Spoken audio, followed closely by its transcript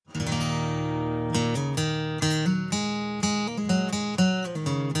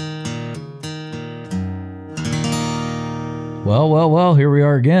Well, here we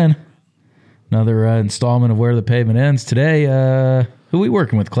are again. Another installment of Where the Pavement Ends. Today, who are we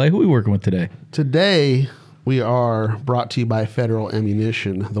working with, Clay? Who are we working with today? Today, we are brought to you by Federal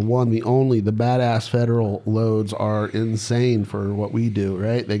Ammunition. The one, the only, the badass Federal loads are insane for what we do,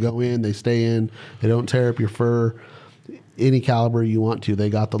 right? They go in, they stay in, they don't tear up your fur. Any caliber you want to, they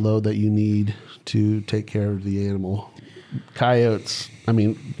got the load that you need to take care of the animal. Coyotes, I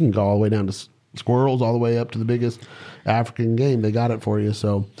mean, you can go all the way down to squirrels, all the way up to the biggest African game. They got it for you.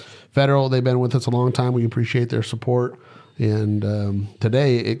 So Federal, they've been with us a long time. We appreciate their support. And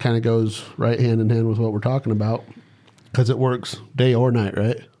today it kind of goes right hand in hand with what we're talking about because it works day or night,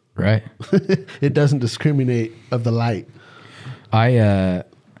 right? Right. It doesn't discriminate of the light.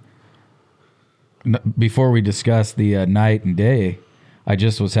 Before we discuss the night and day, I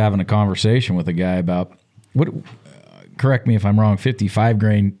just was having a conversation with a guy about what. Correct me if I'm wrong. 55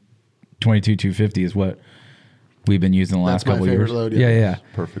 grain 22-250 is what we've been using the last couple of years. Load, yeah.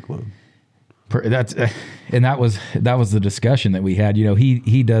 Perfect load. That was the discussion that we had. You know,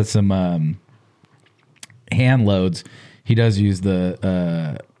 he does some hand loads. He does use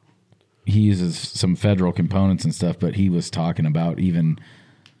he uses some Federal components and stuff, but he was talking about even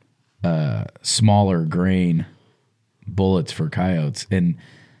smaller grain bullets for coyotes. And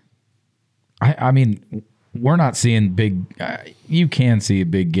I mean, we're not seeing big. You can see a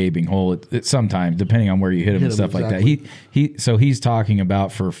big gaping hole at sometimes, depending on where you hit him and stuff exactly. Like that. So he's talking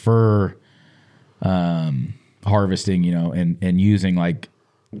about for fur harvesting, you know, and using like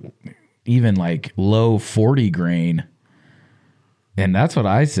even like low 40 grain. And that's what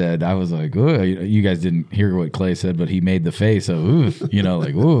I said. I was like, "Ooh," you guys didn't hear what Clay said, but he made the face of oof, you know,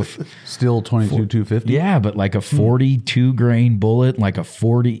 like oof. Still 22-250? Yeah, but like a 42 grain bullet, like a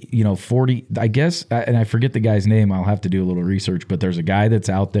 40, you know, 40, I guess, and I forget the guy's name. I'll have to do a little research, but there's a guy that's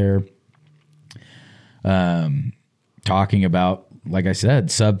out there talking about, like I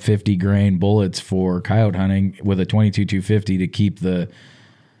said, sub 50 grain bullets for coyote hunting with a 22-250 to keep the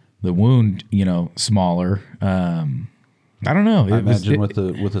wound, you know, smaller. I don't know. I imagine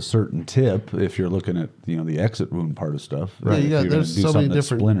with a certain tip, if you're looking at, you know, the exit wound part of stuff, right? Yeah, there's so many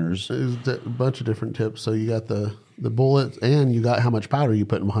different splinters. There's a bunch of different tips. So you got the bullets, and you got how much powder you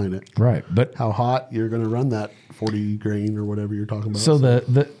put behind it, right? But how hot you're going to run that 40 grain or whatever you're talking about. So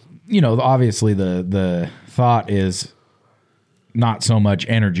the you know, obviously the thought is not so much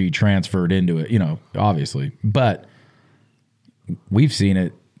energy transferred into it, you know, obviously, but we've seen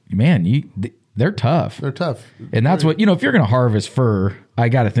it, man. They're tough. They're tough. And that's what, you know, if you're going to harvest fur, I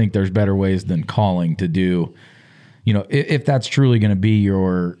got to think there's better ways than calling to do, you know, if that's truly going to be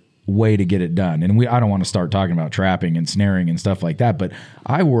your way to get it done. And I don't want to start talking about trapping and snaring and stuff like that, but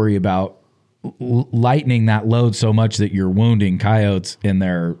I worry about lightening that load so much that you're wounding coyotes in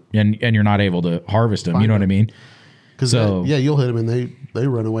there and you're not able to harvest them. You know what I mean? Because you'll hit them and they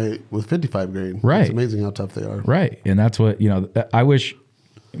run away with 55 grain. Right. It's amazing how tough they are. Right. And that's what, you know, I wish,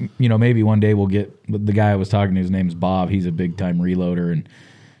 you know, maybe one day we'll get the guy I was talking to. His name's Bob. He's a big time reloader and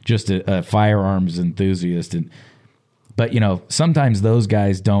just a firearms enthusiast. But you know, sometimes those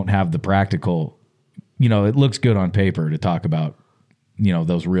guys don't have the practical. You know, it looks good on paper to talk about, you know,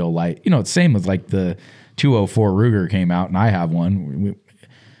 those real light. You know, it's same with like the 204 Ruger came out, and I have one.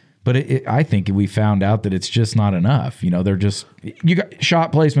 But I think we found out that it's just not enough. You know, they're just you got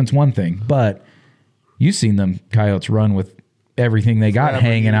shot placement's one thing, but you've seen them coyotes run with everything they got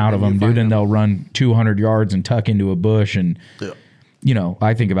hanging out of them, dude, and they'll run 200 yards and tuck into a bush. And, you know,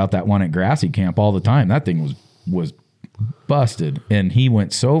 I think about that one at Grassy Camp all the time. That thing was busted, and he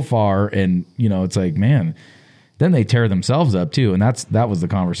went so far, and, you know, it's like, man, then they tear themselves up too. And that was the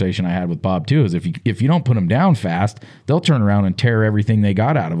conversation I had with Bob too, is if you don't put them down fast, they'll turn around and tear everything they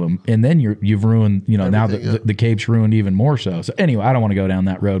got out of them. And then you've ruined, you know, everything, now the Cape's ruined even more so. So anyway, I don't want to go down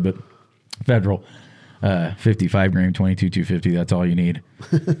that road, but Federal, 55 grain 22-250, that's all you need.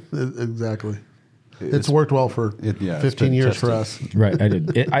 Exactly. It's worked well for 15 years for us. Right. I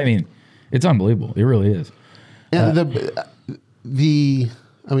did. I mean, it's unbelievable. It really is. And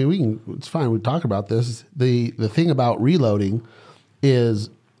it's fine. We talk about this. The thing about reloading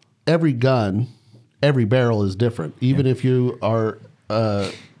is every gun, every barrel is different. Even if you are,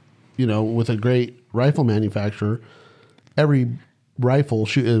 with a great rifle manufacturer, every rifle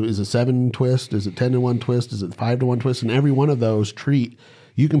is a 7 twist, is it 10-1 twist, is it 5-1 twist, and every one of those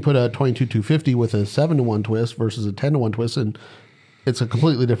you can put a 22-250 with a 7-1 twist versus a 10-1 twist, and it's a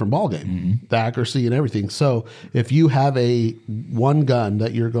completely different ball game. Mm-hmm. The accuracy and everything. So if you have one gun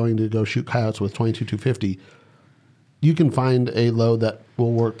that you're going to go shoot coyotes with 22-250, you can find a load that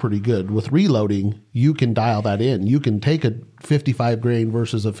will work pretty good. With reloading, you can dial that in. You can take a 55 grain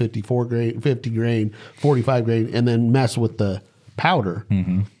versus a 54 grain, 50 grain, 45 grain, and then mess with the powder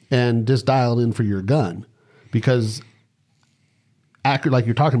and just dial it in for your gun. Because like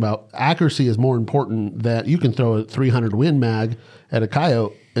you're talking about, accuracy is more important. That you can throw a 300 Win Mag at a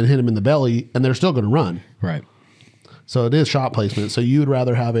coyote and hit him in the belly, and they're still going to run. Right. So it is shot placement. So you'd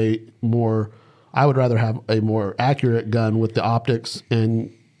rather have I would rather have a more accurate gun with the optics and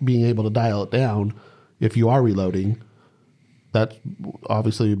being able to dial it down if you are reloading. That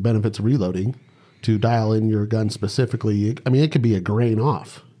obviously benefits of reloading, to dial in your gun specifically. I mean, it could be a grain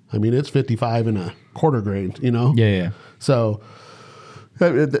off. I mean, it's 55 and a quarter grain, you know? Yeah. So, I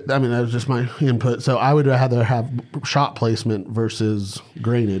mean, that was just my input. So I would rather have shot placement versus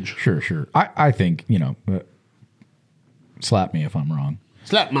grainage. Sure. I think, slap me if I'm wrong.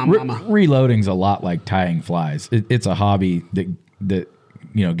 Slap my mama. Reloading's a lot like tying flies. It's a hobby that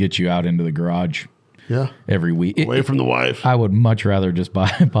gets you out into the garage every week. Away from the wife. I would much rather just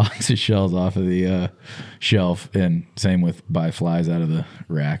buy a box of shells off of the shelf, and same with buy flies out of the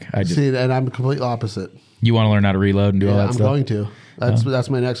rack. See, and I'm completely opposite. You want to learn how to reload and do all that stuff? I'm going to. That's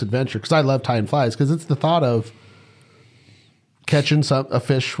my next adventure, because I love tying flies, because it's the thought of catching a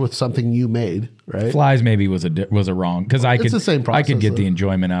fish with something you made, right? Flies maybe was a wrong, because the same process, I could get though. the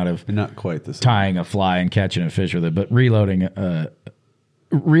enjoyment out of Not quite the same. tying a fly and catching a fish with it, but reloading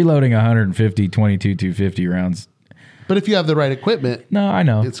 150 22 250 rounds. But if you have the right equipment, No, I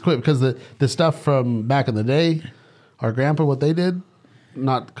know. it's quick, because the stuff from back in the day, our grandpa, what they did,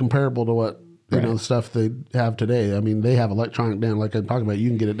 not comparable to what the stuff they have today. I mean, they have electronic down, like I'm talking about. You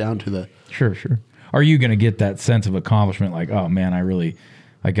can get it down to the Sure. Are you going to get that sense of accomplishment, like, oh man,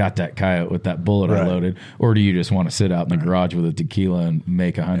 I got that coyote with that bullet I loaded? Or do you just want to sit out in the garage with a tequila and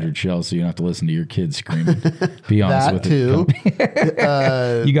make 100 shells so you don't have to listen to your kids screaming? Be honest that with too.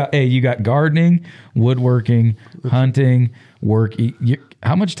 it. You got gardening, woodworking, hunting, work.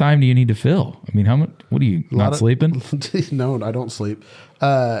 How much time do you need to fill? I mean, how much? What are you not sleeping? No, I don't sleep.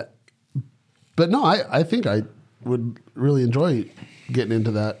 But no, I think I would really enjoy getting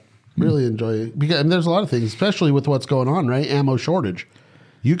into that. Really enjoy it. Because there's a lot of things, especially with what's going on, right? Ammo shortage.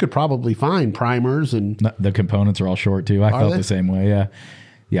 You could probably find primers and The components are all short too. I felt the same way.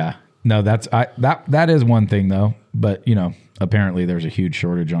 Yeah. No, that is one thing though. But apparently there's a huge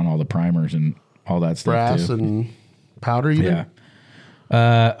shortage on all the primers and all that stuff brass too. and powder. Even?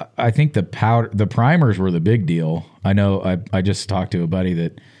 Yeah. I think the primers were the big deal. I know. I just talked to a buddy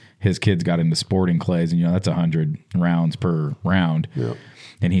that his kids got into sporting clays, and that's 100 rounds per round. Yep.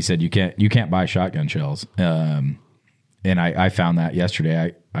 And he said you can't buy shotgun shells. And I found that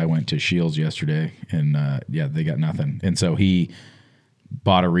yesterday. I went to Shields yesterday, and they got nothing. And so he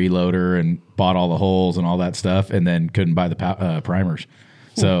bought a reloader and bought all the holes and all that stuff, and then couldn't buy the primers.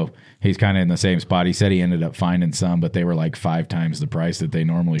 So he's kind of in the same spot. He said he ended up finding some, but they were like 5 times the price that they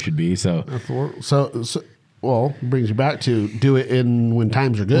normally should be. So brings you back to do it when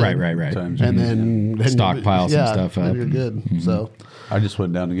times are good. Right. And then stockpile some stuff up. And you're good. Mm-hmm. So I just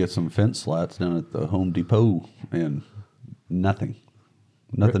went down to get some fence slats down at the Home Depot, and nothing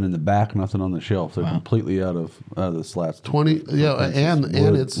in the back, nothing on the shelf. They're completely out of the slats. 20,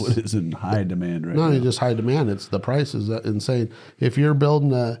 and it's wood is in high demand right not now. only just high demand. It's the price is insane. If you're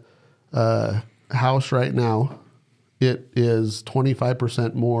building a house right now, it is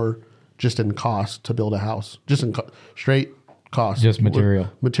 25% more just in cost to build a house. Just in straight cost. Just material.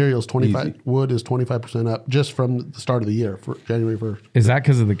 Materials 25. Wood is 25% up just from the start of the year for January 1st. Is that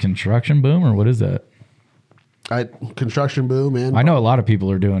because of the construction boom, or what is that? Construction boom, man. I know a lot of people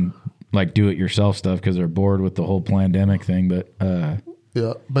are doing like do-it-yourself stuff because they're bored with the whole pandemic thing, but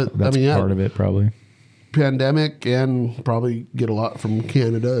but that's part of it probably. Pandemic, and probably get a lot from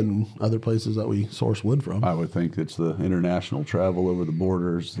Canada and other places that we source wood from. I would think it's the international travel over the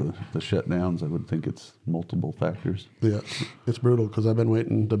borders, the shutdowns. I would think it's multiple factors. Yeah, it's brutal, because I've been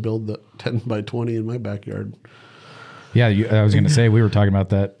waiting to build the 10 by 20 in my backyard. Yeah, I was going to say, we were talking about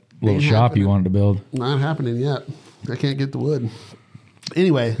that little shop you wanted to build. Not happening yet. I can't get the wood.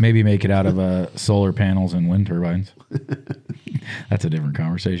 Anyway. Maybe make it out of solar panels and wind turbines. That's a different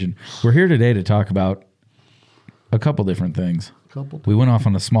conversation. We're here today to talk about a couple different things. We went off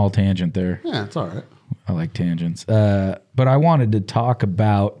on a small tangent there. Yeah, it's all right. I like tangents. But I wanted to talk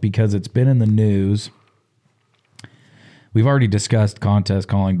about, because it's been in the news, we've already discussed contest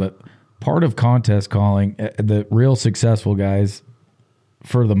calling, but part of contest calling, the real successful guys,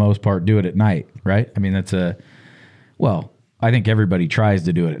 for the most part, do it at night, right? I mean, I think everybody tries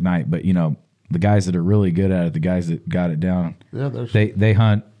to do it at night, but, the guys that are really good at it, the guys that got it down, Yeah, they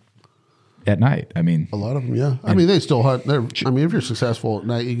hunt at night. I mean, A lot of them, yeah. I mean, they still hunt. I mean, if you're successful at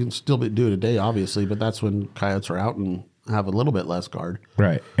night, you can still do it a day, obviously, but that's when coyotes are out and have a little bit less guard.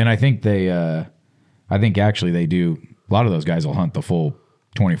 right. And I think actually they do. A lot of those guys will hunt the full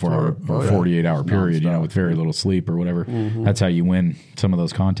 24-hour or 48-hour period, with very little sleep or whatever. That's how you win some of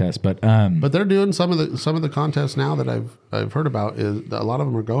those contests. But they're doing some of the contests now that I've heard about. Is a lot of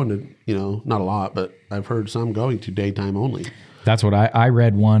them are going to, not a lot, but I've heard some going to daytime only. that's what I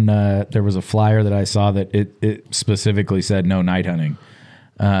read one. There was a flyer that I saw that it specifically said no night hunting,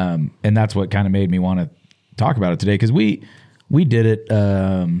 and that's what kind of made me want to talk about it today, because we did it.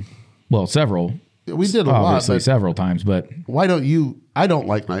 Several. We did a obviously lot, several times, but why don't you? I don't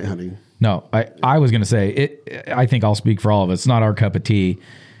like night hunting. no, I was going to say it. I think I'll speak for all of us. It's not our cup of tea,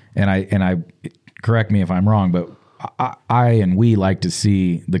 and I correct me if I'm wrong, but we like to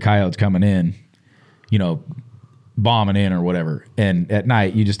see the coyotes coming in, bombing in or whatever. And at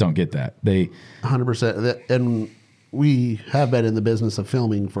night, you just don't get that. They 100%. And we have been in the business of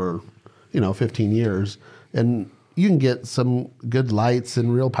filming for 15 years, and you can get some good lights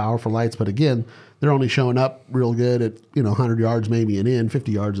and real powerful lights, but again, they're only showing up real good at 100 yards maybe and in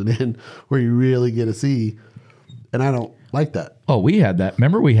 50 yards and in, where you really get to see. And I don't like that. Oh, we had that.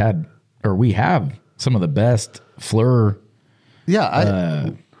 Remember, we have some of the best FLIR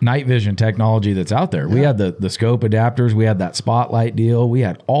night vision technology that's out there. We had the scope adapters. We had that spotlight deal. We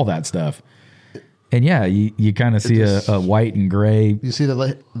had all that stuff. And yeah, you kind of see a white and gray. You see the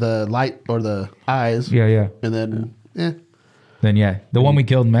light or the eyes. Yeah. And then, Then the one we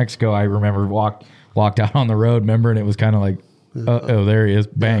killed in Mexico, I remember walked out on the road, remember, and it was kind of like, oh, there he is,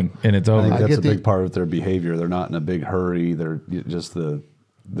 bang, and it's I over. think that's a big part of their behavior. They're not in a big hurry. They're just the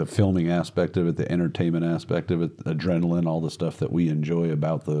filming aspect of it, the entertainment aspect of it, adrenaline, all the stuff that we enjoy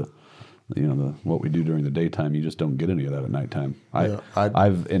about the what we do during the daytime. You just don't get any of that at nighttime.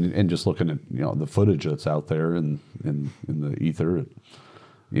 I've just looking at the footage that's out there in the ether.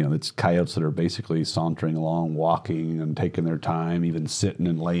 It's coyotes that are basically sauntering along, walking and taking their time, even sitting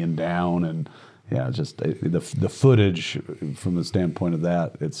and laying down, and just the footage from the standpoint of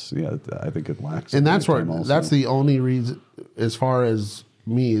that, I think it lacks. And that's the only reason, as far as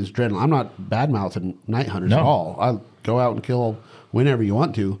me, is adrenaline. I'm not bad mouthing night hunters at all. I go out and kill whenever you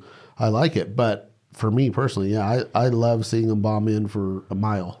want to. I like it, but for me personally, I love seeing them bomb in for a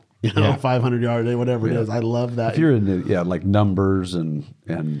mile. 500 yards, whatever it is. I love that. If you're in like numbers and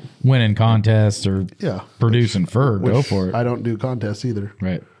winning contests or producing fur, go for it. I don't do contests either.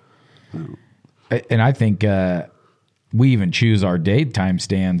 Right. And I think we even choose our daytime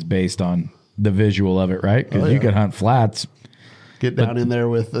stands based on the visual of it, right? Because you can hunt flats. Get down in there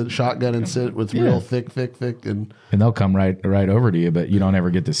with a shotgun and sit with real thick, and they'll come right over to you, but you don't ever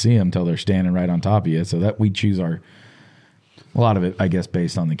get to see them until they're standing right on top of you. So that we choose a lot of it, I guess,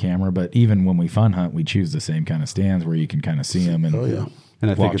 based on the camera. But even when we fun hunt, we choose the same kind of stands where you can kind of see them and and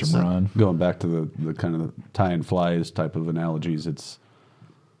I think watch it's them run. Going back to the kind of tie and flies type of analogies.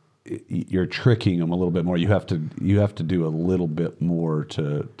 You're tricking them a little bit more. You have to do a little bit more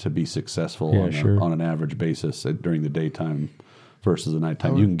to be successful on an average basis during the daytime versus the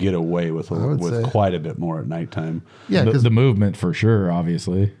nighttime. You can get away with quite a bit more at nighttime. Yeah, because the movement for sure,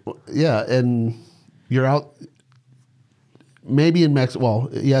 obviously. Yeah, and you're out. Maybe in Mexico. Well,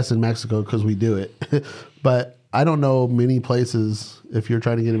 yes, in Mexico because we do it. But I don't know many places, if you're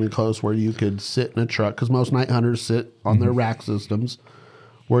trying to get them in close, where you could sit in a truck, because most night hunters sit on their rack systems,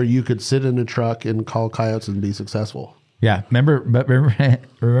 where you could sit in a truck and call coyotes and be successful. Yeah,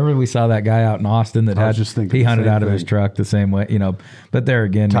 remember we saw that guy out in Austin that he hunted out of his truck the same way, But there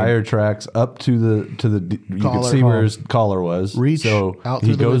again, tire tracks up to the you could see where his collar was. Reach so out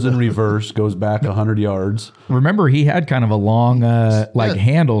he goes in reverse, goes back 100 yards. Remember, he had kind of a long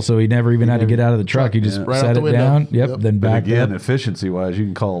handle, so he never even had to get out of the truck. He just set it down. Then back again, up. efficiency wise, you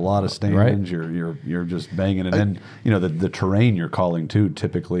can call a lot of stands. Right. You're just banging it, and then the terrain you're calling too.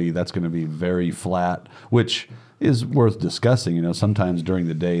 Typically, that's going to be very flat, which is worth discussing. Sometimes during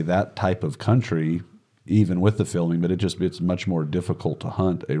the day, that type of country, even with the filming, but it's much more difficult to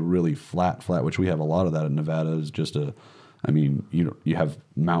hunt a really flat, which we have a lot of that in Nevada. Is just you have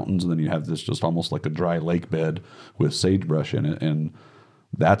mountains and then you have this just almost like a dry lake bed with sagebrush in it, and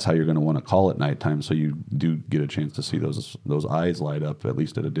that's how you're going to want to call at nighttime. So you do get a chance to see those eyes light up at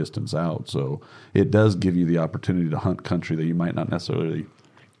least at a distance out. So it does give you the opportunity to hunt country that you might not necessarily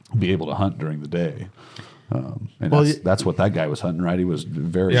be able to hunt during the day. That's what that guy was hunting, right? He was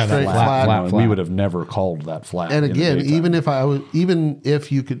very flat. We would have never called that flat. And again, even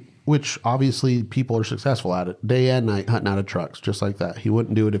if you could, which obviously people are successful at it, day and night hunting out of trucks, just like that. He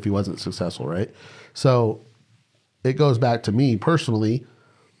wouldn't do it if he wasn't successful, right? So it goes back to me personally.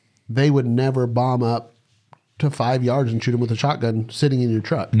 they would never bomb up to 5 yards and shoot them with a shotgun sitting in your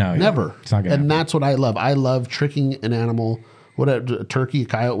truck. No, yeah. never. It's not gonna happen. And that's what I love. I love tricking an animal, whatever, a turkey, a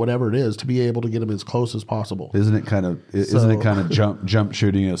coyote, whatever it is, to be able to get them as close as possible. Isn't it kind of jump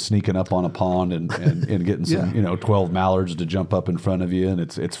shooting, sneaking up on a pond and getting some 12 mallards to jump up in front of you, and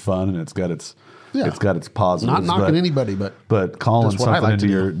it's fun, and it's got its positives. Not knocking anybody, but calling that's what I something like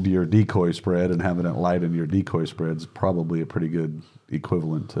to into your decoy spread and having it light in your decoy spread is probably a pretty good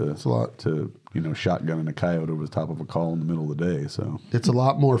equivalent to shotgunning a coyote over the top of a call in the middle of the day. So it's a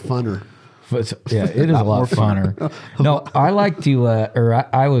lot more funner. But yeah, it is a lot funner. No, I like to,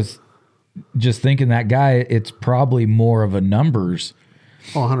 I was just thinking that guy, it's probably more of a numbers,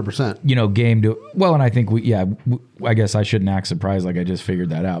 Oh, 100%. Game to, well, and I think I guess I shouldn't act surprised like I just figured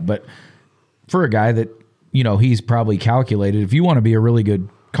that out. But for a guy that, he's probably calculated, if you want to be a really good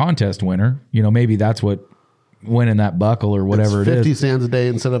contest winner, maybe that's what winning that buckle or whatever it's 50 it is. stands a day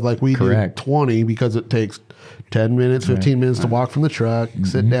instead of like we Correct. do 20 because it takes 10 minutes, 15 minutes to walk from the truck,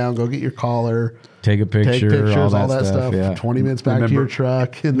 sit down, go get your collar, Take a picture, take pictures, all that stuff. Yeah. 20 minutes back to your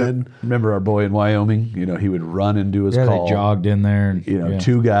truck, and then remember our boy in Wyoming? He would run and do his call. They jogged in there. And,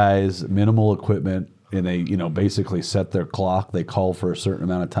 two guys, minimal equipment, and they basically set their clock. They call for a certain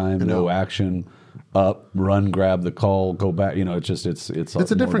amount of time, no action, up, run, grab the call, go back. It's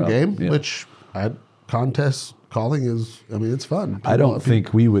a different game. Which contest calling is. I mean, it's fun. I don't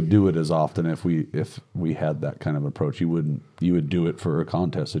think we would do it as often if we had that kind of approach. You would do it for a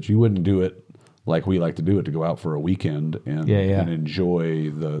contest, but you wouldn't do it like we like to do it, to go out for a weekend and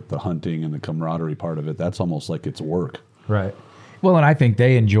enjoy the hunting and the camaraderie part of it. That's almost like it's work. Right. Well, and I think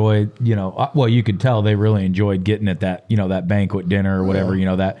they enjoyed, you could tell they really enjoyed getting at that, that banquet dinner or whatever,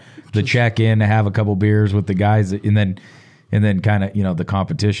 the check in to have a couple beers with the guys, and then kind of, the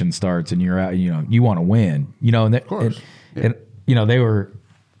competition starts and you're out, you want to win, and of course. And they were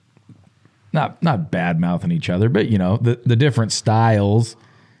not bad mouthing each other, but the different styles.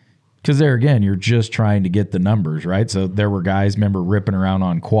 Because there again, you're just trying to get the numbers, right? So there were guys, remember, ripping around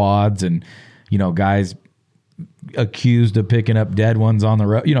on quads, and guys accused of picking up dead ones on the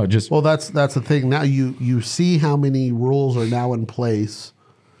road. Well, that's the thing. Now you see how many rules are now in place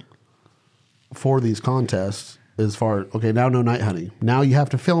for these contests. As far now no night hunting. Now you have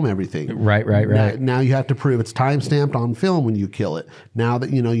to film everything. Right. Now you have to prove it's time stamped on film when you kill it. Now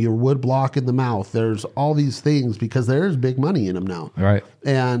that your wood block in the mouth. There's all these things because there's big money in them now. Right.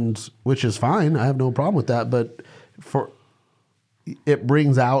 And which is fine. I have no problem with that. But it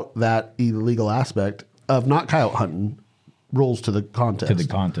brings out that illegal aspect of not coyote hunting rules to the contest.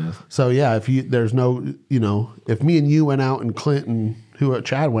 So yeah, if there's no if me and you went out and Clint and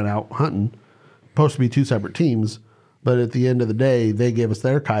Chad went out hunting. Supposed to be two separate teams, but at the end of the day, they gave us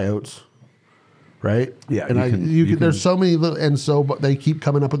their coyotes, right? Yeah, and there's so many, but they keep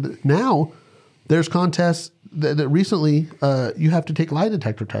coming up with now. There's contests that recently you have to take lie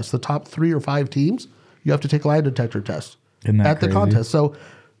detector tests. The top 3 or 5 teams, you have to take lie detector tests at the contest. So,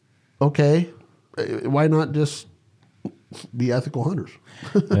 okay, why not just be ethical hunters?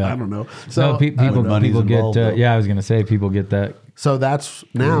 Yeah. I don't know. So people get. I was going to say people get that. So that's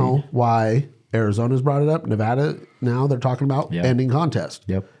now why. Arizona's brought it up. Nevada, now they're talking about ending contest.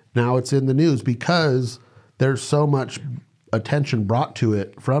 Yep. Now it's in the news because there's so much attention brought to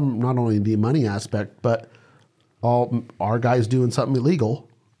it from not only the money aspect, but all our guys doing something illegal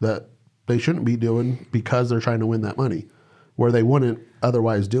that they shouldn't be doing because they're trying to win that money, where they wouldn't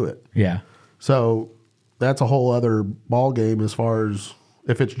otherwise do it. Yeah. So that's a whole other ball game as far as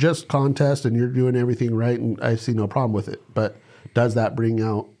if it's just contest and you're doing everything right, and I see no problem with it. But does that bring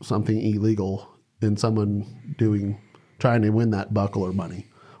out something illegal in someone trying to win that buckle or money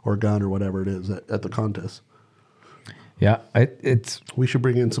or gun or whatever it is at the contest? Yeah, we should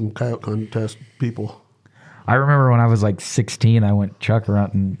bring in some coyote contest people. I remember when I was like 16, I went chuck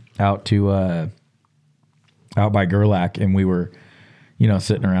hunting out by Gerlach, and we were,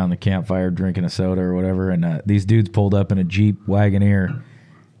 sitting around the campfire drinking a soda or whatever, and these dudes pulled up in a Jeep Wagoneer.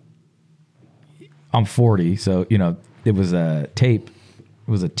 I'm 40, so it was a tape. It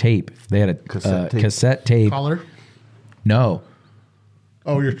was a tape. They had a cassette tape. Collar? No.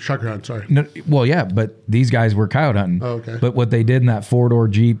 Oh, you're chuck hunting. Sorry. No, well, yeah, but these guys were coyote hunting. Oh, okay. But what they did in that 4-door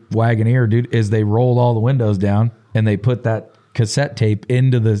Jeep Wagoneer, dude, is they rolled all the windows down and they put that cassette tape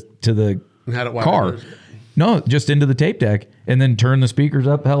into the and had it car. No, just into the tape deck, and then turned the speakers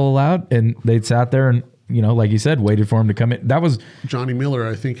up hella loud, and they sat there and, like you said, waited for him to come in. That was Johnny Miller,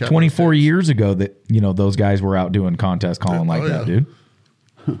 I think. 24 years ago that, those guys were out doing contest calling that, dude.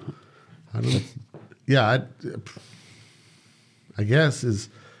 I don't. Yeah, I guess it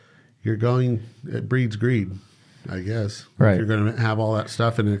breeds greed. I guess, right? If you're going to have all that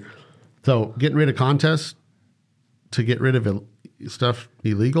stuff in it. So getting rid of contests to get rid of stuff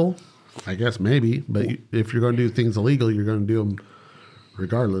illegal, I guess maybe. But if you're going to do things illegal, you're going to do them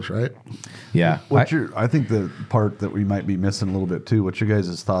regardless, right? Yeah. I think the part that we might be missing a little bit too, what's your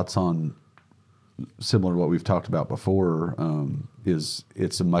guys' thoughts on, similar to what we've talked about before, is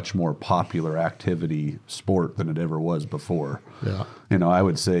it's a much more popular activity sport than it ever was before. Yeah. I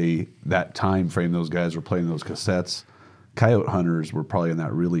would say that time frame those guys were playing those cassettes, coyote hunters were probably in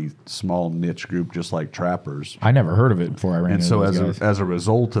that really small niche group, just like trappers. I never heard of it before I ran into those guys. As a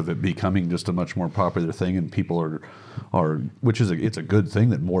result of it becoming just a much more popular thing, and people are which is it's a good thing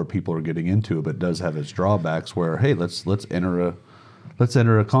that more people are getting into it, but it does have its drawbacks. Where hey, let's enter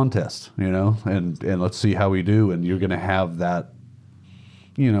a contest, and let's see how we do. And you're going to have that,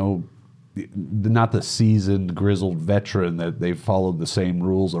 not the seasoned, grizzled veteran that they've followed the same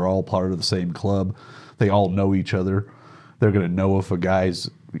rules. They're all part of the same club. They all know each other. They're going to know if a guy's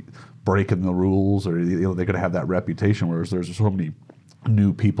breaking the rules, or they're going to have that reputation. Whereas there's so many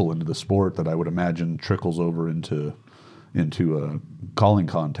new people into the sport that I would imagine trickles over into a calling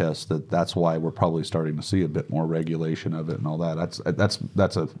contest. That's why we're probably starting to see a bit more regulation of it and all that.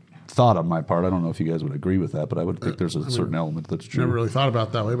 That's a thought on my part. I don't know if you guys would agree with that, but I would think there's a certain element that's true. Never really thought about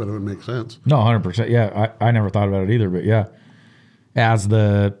it that way, but it would make sense. No, 100%. Yeah, I never thought about it either. But yeah, as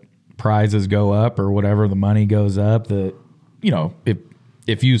the prizes go up or whatever, the money goes up.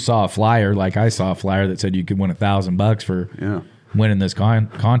 If you saw a flyer, like I saw a flyer that said you could win $1,000 for winning this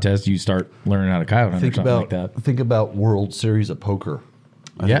contest, you start learning how to coyote hunt or something like that. Think about World Series of Poker.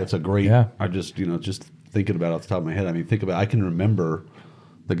 I think that's a great. Yeah. I just just thinking about it off the top of my head. I mean, I can remember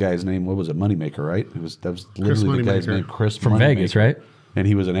the guy's name. What was it? Moneymaker, right? That was literally the guy's name, Chris from Moneymaker. Vegas, right? And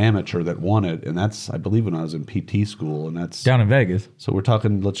he was an amateur that won it, and that's, I believe, when I was in PT school, and that's down in Vegas. So we're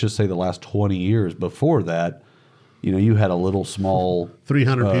talking, let's just say the last 20 years. Before that, you had a little small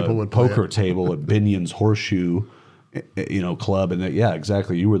 300 people would poker table at Binion's Horseshoe, club, and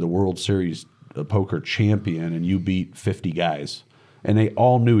exactly. You were the World Series poker champion, and you beat 50 guys, and they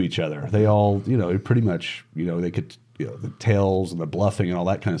all knew each other. They all, pretty much, they could, the tails and the bluffing and all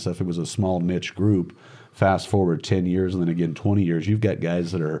that kind of stuff. It was a small niche group. Fast forward 10 years and then again 20 years, you've got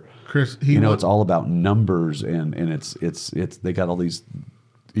guys that are, Chris, it's all about numbers, and it's they got all these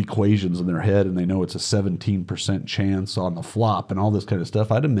equations in their head, and they know it's a 17% chance on the flop and all this kind of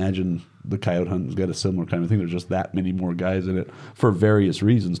stuff. I'd imagine the coyote hunting's got a similar kind of thing. There's just that many more guys in it for various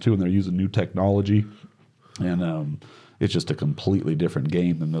reasons too, and they're using new technology, and it's just a completely different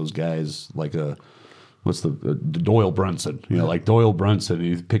game than those guys like what's the Doyle Brunson? Like Doyle Brunson.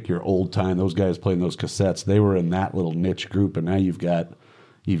 You pick your old time; those guys playing those cassettes. They were in that little niche group, and now you've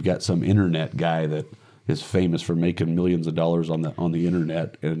got some internet guy that is famous for making millions of dollars on the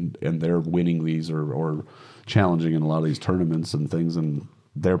internet, and they're winning these or challenging in a lot of these tournaments and things, and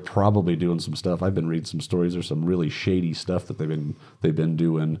they're probably doing some stuff. I've been reading some stories. There's some really shady stuff that they've been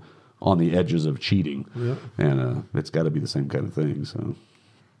doing on the edges of cheating, and it's got to be the same kind of thing. So.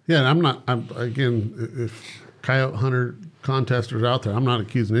 Yeah, and if coyote hunter contesters out there, I'm not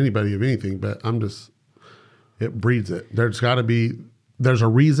accusing anybody of anything, but it breeds it. There's a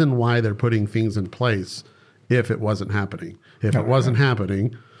reason why they're putting things in place if it wasn't happening. If it wasn't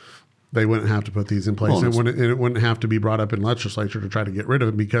happening, they wouldn't have to put these in place. It wouldn't have to be brought up in legislature to try to get rid of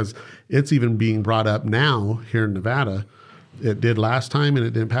it, because it's even being brought up now here in Nevada. It did last time and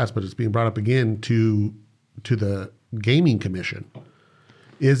it didn't pass, but it's being brought up again to the Gaming Commission.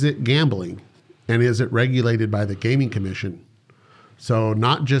 Is it gambling, and is it regulated by the Gaming Commission? So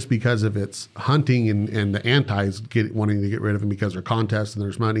not just because of its hunting and the antis wanting to get rid of them because they're contests and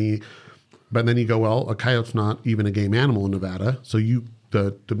there's money, but then you go, well, a coyote's not even a game animal in Nevada, so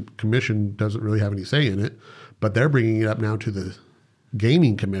the commission doesn't really have any say in it, but they're bringing it up now to the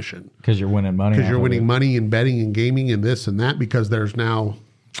Gaming Commission. Because you're winning money. Because you're winning money in betting and gaming and this and that, because there's now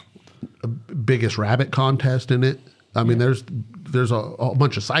a biggest rabbit contest in it. I mean, there's a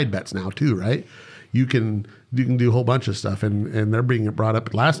bunch of side bets now too, right? You can do a whole bunch of stuff, and they're bringing it brought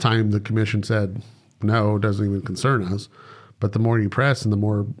up. Last time the commission said, no, it doesn't even concern us. But the more you press and the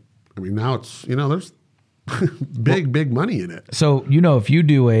more, now it's, there's big money in it. So, if you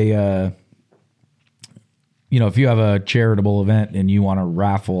do if you have a charitable event and you want to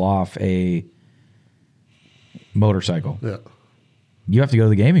raffle off a motorcycle, you have to go to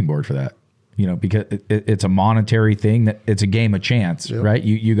the gaming board for that. Because it's a monetary thing, that it's a game of chance, right?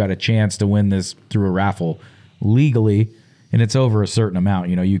 You got a chance to win this through a raffle legally, and it's over a certain amount.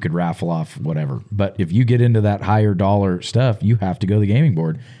 You could raffle off whatever. But if you get into that higher dollar stuff, you have to go to the gaming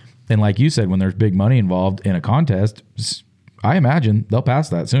board. And like you said, when there's big money involved in a contest, I imagine they'll pass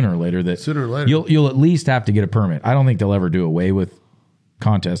that sooner or later. You'll at least have to get a permit. I don't think they'll ever do away with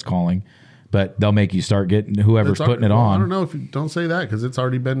contest calling, but they'll make you start getting whoever's putting it on. I don't know if you don't say that because it's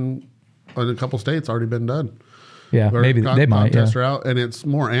already been in a couple states already been done. Yeah, Where maybe they might. Contests Yeah. are out, and it's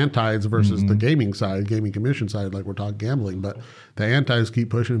more antis versus the gaming side, gaming commission side, like we're talking gambling. But the antis keep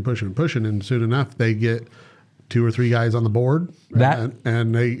pushing and pushing and pushing, and soon enough they get 2 or 3 guys on the board.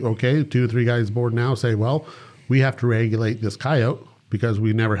 And they 2 or 3 guys board now say, well, we have to regulate this coyote because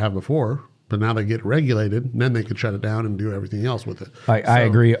we never have before. But now they get regulated, and then they could shut it down and do everything else with it. I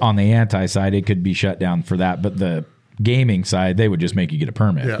agree. On the anti side, it could be shut down for that, but the gaming side, they would just make you get a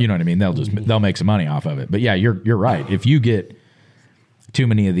permit. Yeah. You know what I mean? They'll make some money off of it. But yeah, you're right. If you get too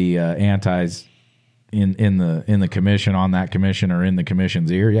many of the antis in the commission, on that commission, or in the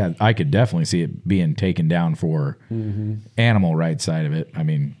commission's ear, yeah, I could definitely see it being taken down for animal rights side of it. I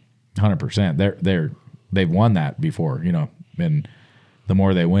mean, 100%. They've won that before, you know, and the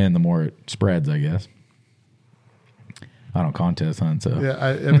more they win, the more it spreads, I guess. I don't contest hunt, so Yeah,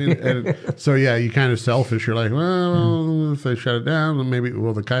 I mean, you're kind of selfish. You're like, well, if they shut it down, then maybe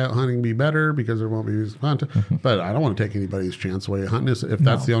will the coyote hunting be better because there won't be content. But I don't want to take anybody's chance away hunting. If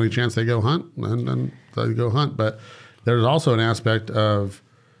that's the only chance they go hunt, then they go hunt. But there's also an aspect of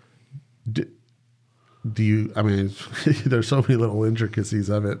do you? I mean, there's so many little intricacies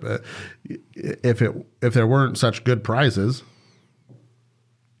of it. But if there weren't such good prizes,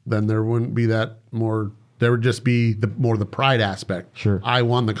 then there wouldn't be that more. There would just be the pride aspect. Sure. I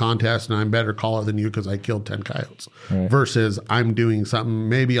won the contest and I'm better caller than you because I killed 10 coyotes. Right. Versus I'm doing something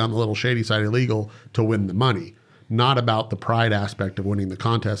maybe on the little shady side illegal to win the money. Not about the pride aspect of winning the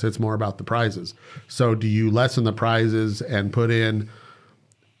contest. It's more about the prizes. So do you lessen the prizes and put in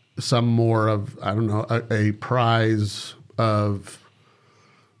some more of, I don't know, a prize of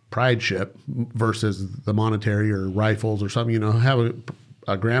prideship versus the monetary or rifles or something, you know, have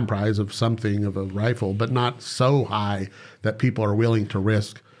a grand prize of something of a rifle, but not so high that people are willing to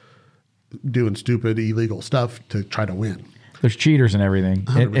risk doing stupid illegal stuff to try to win. there's cheaters and everything.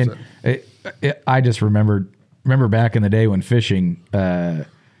 And I just remember back in the day when fishing, the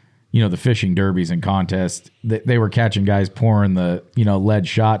fishing derbies and contests, they were catching guys pouring the, lead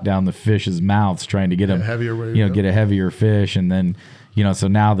shot down the fish's mouths trying to get them, heavier weight, get a heavier fish. And then, so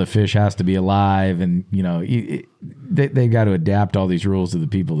now the fish has to be alive, and, they got to adapt all these rules to the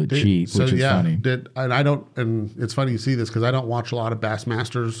people that cheat, which is funny. And it's funny you see this because I don't watch a lot of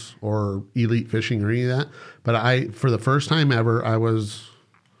Bassmasters or elite fishing or any of that. But for the first time ever, I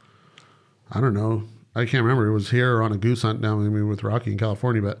don't know, I can't remember. It was here or on a goose hunt down with Rocky in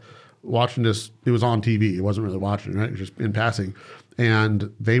California, but watching this, it was on TV. It wasn't really watching, right? It was just in passing.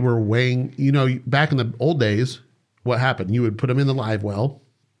 And they were weighing, back in the old days, what happened? You would put them in the live well.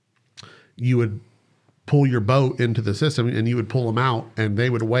 You would pull your boat into the system and you would pull them out, and they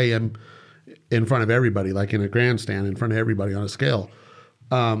would weigh them in front of everybody, like in a grandstand in front of everybody on a scale.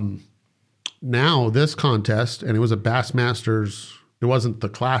 Now this contest, and it was a Bassmasters, it wasn't the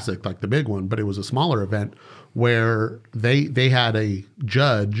classic, like the big one, but it was a smaller event where they had a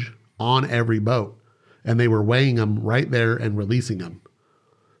judge on every boat, and they were weighing them right there and releasing them.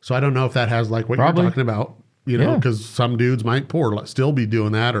 So I don't know if that has like what Probably. you're talking about, because some dudes might still be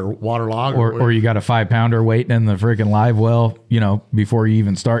doing that or waterlog. Or you got a 5-pounder waiting in the freaking live well, before you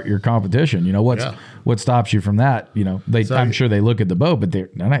even start your competition. What stops you from that? I'm sure they look at the boat, but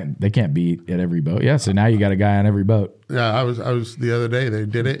they can't be at every boat. Yeah. So now you got a guy on every boat. Yeah. I was the other day, they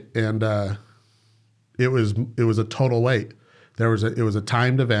did it, and it was a total weight. It was a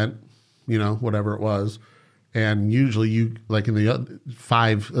timed event, whatever it was. And usually you, like in the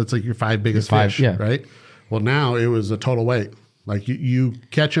 5, that's like your 5 biggest fish, yeah. Right? Well, now it was a total weight. Like you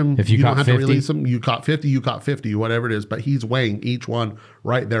catch him, if you don't have 50? to release him. You caught 50, whatever it is. But he's weighing each one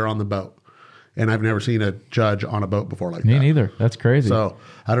right there on the boat. And I've never seen a judge on a boat before like that. Me neither. That's crazy. So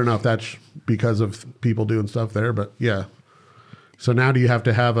I don't know if that's because of people doing stuff there, but yeah. So now do you have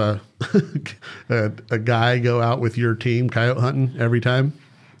to have a guy go out with your team coyote hunting every time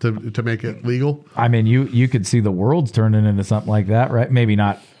to make it legal? I mean, you could see the world's turning into something like that, right? Maybe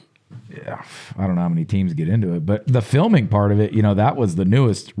not. I don't know how many teams get into it, but the filming part of it, that was the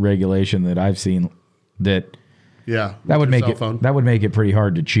newest regulation that I've seen. That would make it pretty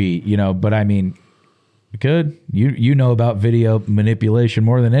hard to cheat, But I mean, good. You know about video manipulation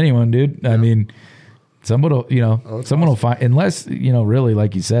more than anyone, dude. Yeah. I mean, someone will find, unless really,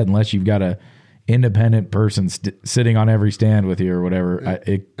 like you said, unless you've got a independent person sitting on every stand with you or whatever.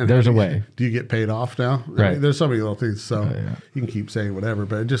 There's a way. Do you get paid off now? Right. I mean, there's so many little things. So you can keep saying whatever,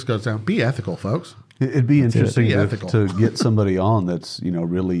 but it just goes down. Be ethical, folks. It'd be interesting to get somebody on that's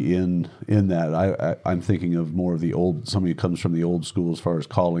really in that. I'm thinking of more of somebody who comes from the old school as far as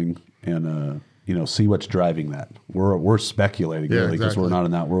calling and see what's driving that. We're speculating really because exactly. we're not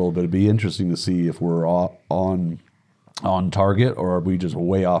in that world, but it'd be interesting to see if we're on target or are we just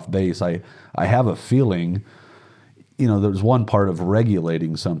way off base. I have a feeling, there's one part of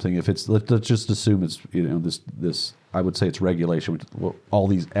regulating something. If it's let's just assume it's this I would say it's regulation. All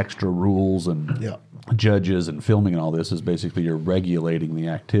these extra rules and judges and filming and all this is basically you're regulating the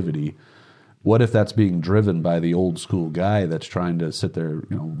activity. What if that's being driven by the old school guy that's trying to sit there,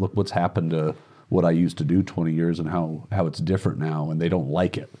 look what's happened to what I used to do 20 years and how it's different now, and they don't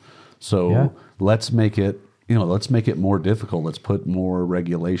like it. So let's make it, more difficult. Let's put more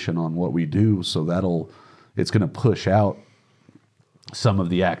regulation on what we do. So it's going to push out some of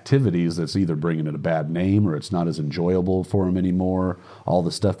the activities that's either bringing it a bad name or it's not as enjoyable for them anymore. All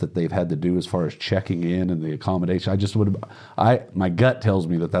the stuff that they've had to do as far as checking in and the accommodation. My gut tells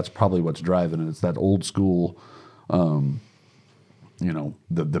me that that's probably what's driving it. It's that old school, the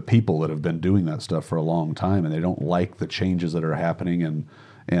people that have been doing that stuff for a long time, and they don't like the changes that are happening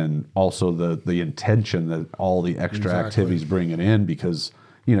and also the intention that all the extra activities bring it in, because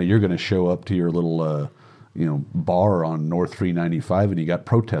you're going to show up to your little bar on North 395 and you got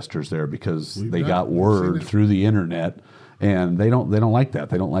protesters there because they got word through the internet, and they don't like that.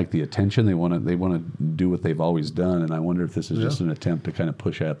 They don't like the attention. They want to do what they've always done, and I wonder if this is just an attempt to kind of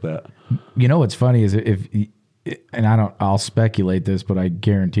push at that. What's funny is and I'll speculate this, but I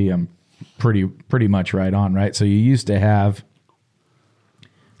guarantee I'm pretty much right on, right? So you used to have,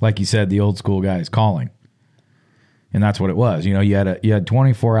 like you said, the old school guys calling. And that's what it was. You had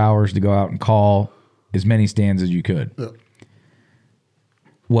 24 hours to go out and call as many stands as you could. Yeah.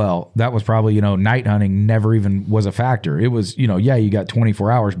 Well, that was probably, night hunting never even was a factor. It was, you got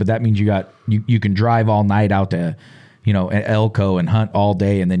 24 hours, but that means you can drive all night out to, Elko and hunt all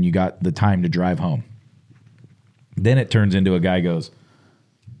day, and then you got the time to drive home. Then it turns into a guy goes,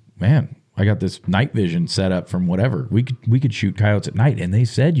 man, I got this night vision set up from whatever. We could shoot coyotes at night, and they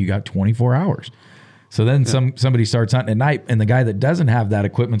said you got 24 hours. So then somebody starts hunting at night, and the guy that doesn't have that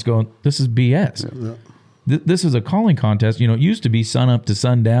equipment's going, this is BS. Yeah. This is a calling contest. It used to be sun up to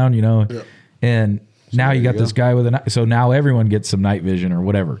sundown, and now you got this guy with so now everyone gets some night vision or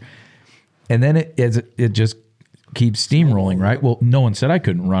whatever. And then it just keeps steamrolling, right? Well, no one said I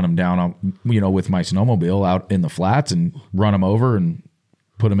couldn't run them down, with my snowmobile out in the flats and run them over and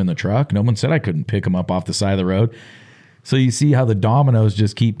put them in the truck. No one said I couldn't pick them up off the side of the road. So you see how the dominoes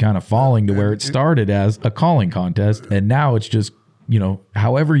just keep kind of falling to where it started as a calling contest, and now it's just,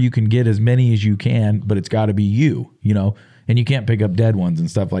 however you can get as many as you can, but it's got to be you, and you can't pick up dead ones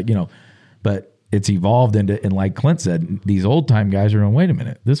and stuff like, but it's evolved into, and like Clint said, these old time guys are going, wait a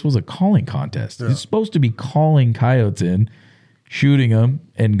minute, this was a calling contest. Yeah. It's supposed to be calling coyotes in, shooting them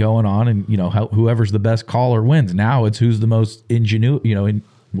and going on, and, whoever's the best caller wins. Now it's who's the most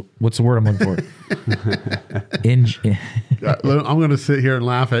what's the word I'm looking for? I'm going to sit here and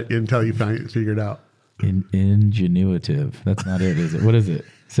laugh at you until you figure it out. Ingenuitive. That's not it, is it? What is it?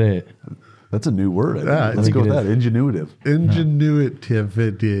 Say it. That's a new word. Let's go with that. Ingenuitive.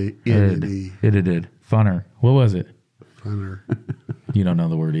 Ingenuitivity. It. Funner. What was it? Funner. You don't know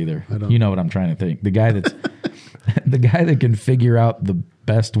the word either. I don't. You know what I'm trying to think. The guy that can figure out the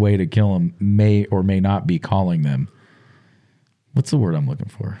best way to kill them may or may not be calling them. What's the word I'm looking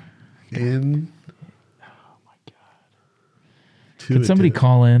for? Oh my God. Could somebody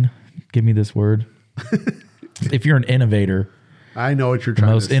call in? Give me this word. If you're an innovator, I know what you're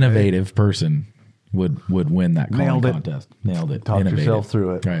trying to say. The most innovative person would win that calling contest. Nailed it. Talk yourself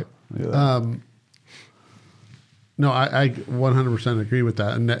through it. Right. No, I 100% agree with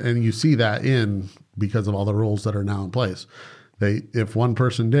that, and you see that because of all the rules that are now in place. If one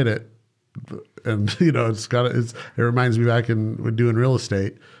person did it, and it reminds me back when doing real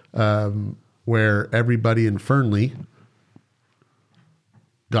estate, where everybody in Fernley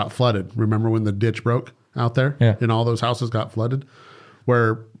got flooded. Remember when the ditch broke out there? Yeah. And all those houses got flooded?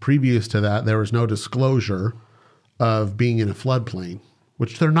 Where previous to that, there was no disclosure of being in a floodplain,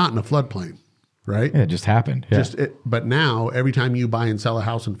 which they're not in a floodplain, right? Yeah, it just happened. Yeah. But now, every time you buy and sell a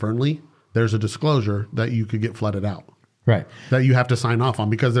house in Fernley, there's a disclosure that you could get flooded out. Right. That you have to sign off on,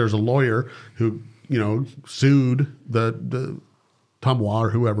 because there's a lawyer who, sued the Tumwa or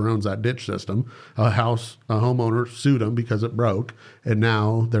whoever owns that ditch system. A homeowner sued them because it broke. And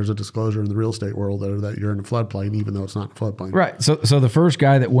now there's a disclosure in the real estate world that you're in a floodplain, even though it's not a floodplain. Right. So the first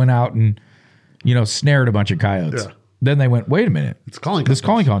guy that went out and, snared a bunch of coyotes. Yeah. Then they went, wait a minute. It's calling This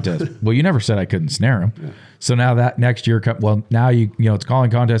calling contest. Well, you never said I couldn't snare him. Yeah. So now that next year, now it's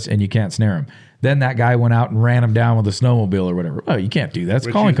calling contest and you can't snare him. Then that guy went out and ran him down with a snowmobile or whatever. Oh, you can't do that. It's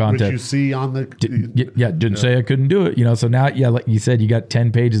calling contest. Which you see on the... Didn't say I couldn't do it. So now, like you said, you got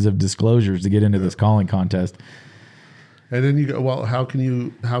 10 pages of disclosures to get into this calling contest. And then you go, well, how can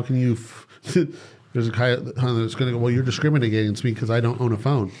you there's a guy that's going to go, well, you're discriminating against me because I don't own a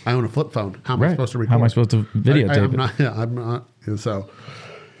phone. I own a flip phone. How am I supposed to record? How am I supposed to videotape it? I'm not. So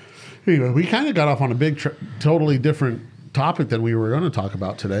anyway, we kind of got off on a big, totally different topic than we were going to talk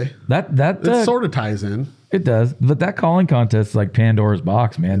about today. That sort of ties in. It does. But that calling contest is like Pandora's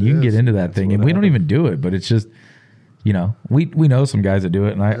box, man. You can get into that thing. And we don't even do it, but it's just... we know some guys that do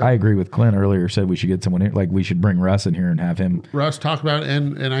it, and I agree with Clint earlier. Said we should get someone in, like we should bring Russ in here and have him. Russ talk about it,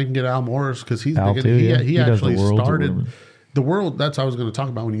 and I can get Al Morris because he's Al big. Too, he actually started the world. That's what I was going to talk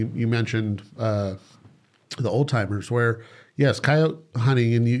about when you mentioned the old timers. Where yes, coyote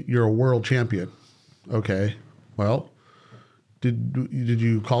hunting, and you're a world champion. Okay, well, did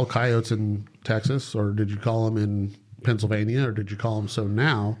you call coyotes in Texas, or did you call them in Pennsylvania, or did you call them? So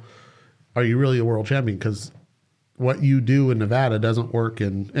now, are you really a world champion? Because what you do in Nevada doesn't work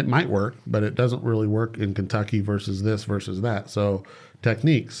it might work, but it doesn't really work in Kentucky versus this versus that. So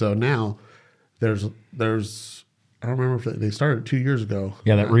technique. So now there's, I don't remember if they started 2 years ago.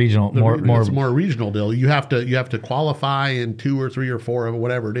 Yeah. That regional, it's more regional deal. You have to qualify in 2 or 3 or 4 of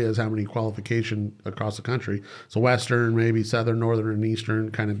whatever it is, how many qualification across the country. So Western, maybe Southern, Northern, and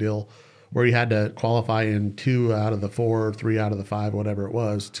Eastern kind of deal, where you had to qualify in 2 out of the 4, or 3 out of the 5, whatever it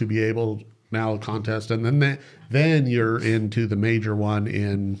was, to be able now a contest, and then you're into the major one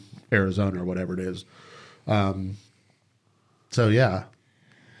in Arizona or whatever it is. So yeah,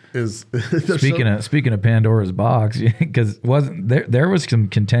 speaking of Pandora's box, because wasn't there was some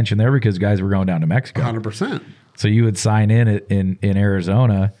contention there because guys were going down to Mexico. 100%. So you would sign in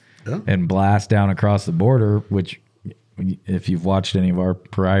Arizona and blast down across the border, which if you've watched any of our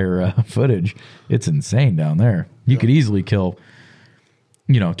prior footage, it's insane down there. You could easily kill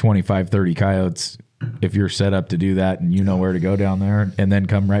 25, 30 coyotes if you're set up to do that and you know where to go down there, and then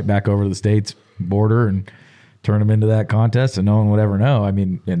come right back over to the state's border and turn them into that contest, and no one would ever know. I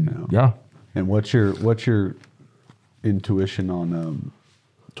mean, And what's your intuition on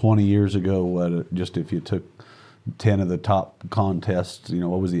 20 years ago? Just if you took 10 of the top contests,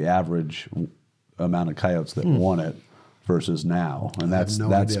 what was the average amount of coyotes that won it versus now? And that's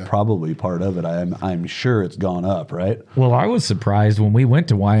probably part of it. I'm sure it's gone up, right? Well, I was surprised when we went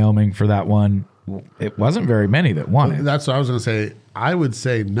to Wyoming for that one. It wasn't very many that won it. That's what I was going to say. I would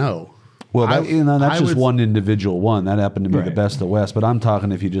say no. Well, that's just one individual one. That happened to be the best of the West. But I'm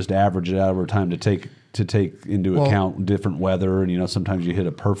talking if you just average it out over time to take into account different weather, and sometimes you hit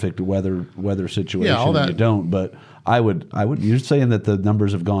a perfect weather situation and you don't. But I would. You're saying that the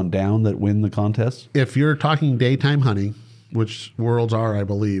numbers have gone down that win the contest? If you're talking daytime hunting, which worlds are, I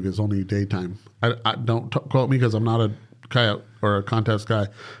believe, is only daytime. I don't quote me because I'm not a coyote or a contest guy.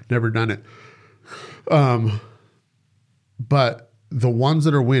 Never done it. But the ones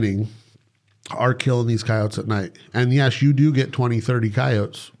that are winning are killing these coyotes at night. And yes, you do get 20, 30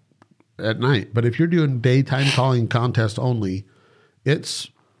 coyotes at night. But if you're doing daytime calling contest only, it's,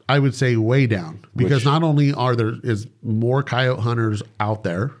 I would say, way down. Because not only is more coyote hunters out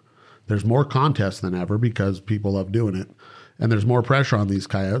there, there's more contests than ever because people love doing it. And there's more pressure on these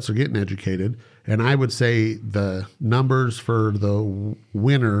coyotes. They're getting educated. And I would say the numbers for the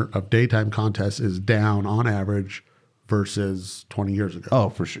winner of daytime contests is down on average versus 20 years ago. Oh,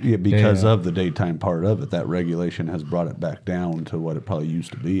 for sure. Yeah, because of the daytime part of it, that regulation has brought it back down to what it probably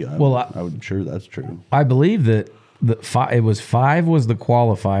used to be. I'm sure that's true. I believe that it was 5 was the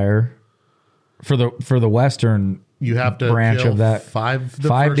qualifier for the Western. You have to branch of that 5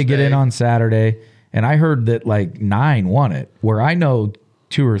 to get in on Saturday, and I heard that like 9 won it. Where I know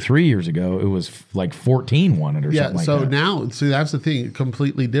 2 or 3 years ago it was like 14 won it or something like that. So now, see, that's the thing,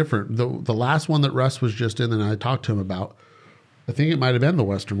 completely different. The last one that Russ was just in and I talked to him about, I think it might have been the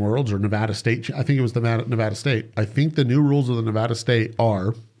Western Worlds or Nevada State. I think it was the Nevada State. I think the new rules of the Nevada State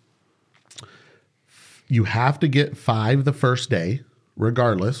are you have to get 5 the first day,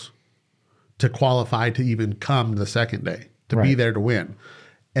 regardless, to qualify to even come the second day, to be there to win.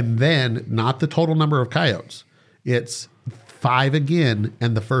 And then not the total number of coyotes. It's 5 again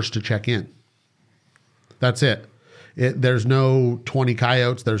and the first to check in. That's it. There's no 20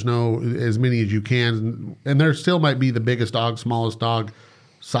 coyotes. There's no as many as you can. And there still might be the biggest dog, smallest dog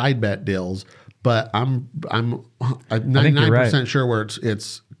side bet deals. But I'm 99% sure where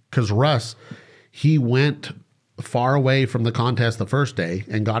it's because Russ, he went far away from the contest the first day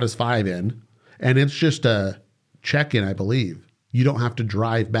and got his 5 in. And it's just a check-in, I believe. You don't have to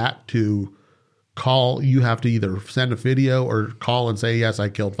drive back to call. You have to either send a video or call and say, yes, I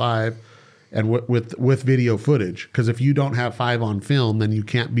killed 5, and with video footage. Because if you don't have 5 on film, then you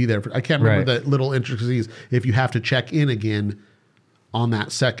can't be there. I can't remember the little intricacies. If you have to check in again on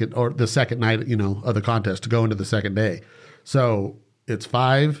that second or the second night, of the contest to go into the second day. So it's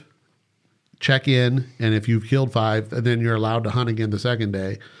 5, check in, and if you've killed 5, then you're allowed to hunt again the second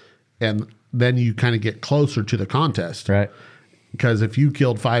day, and then you kind of get closer to the contest, Right. Because if you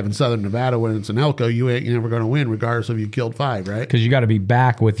killed 5 in Southern Nevada when it's an Elko, you're never going to win, regardless of you killed 5, right? Because you got to be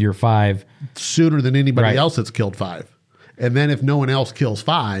back with your 5 Sooner than anybody Right. else that's killed 5, and then if no one else kills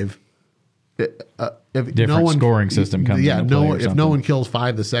 5, if Different scoring system comes into play or if something. no one kills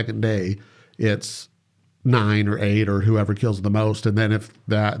 5 the second day, it's 9 or 8 or whoever kills the most, and then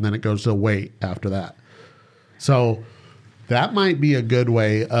and then it goes to wait after that. So that might be a good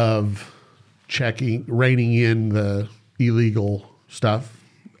way of reining in the illegal stuff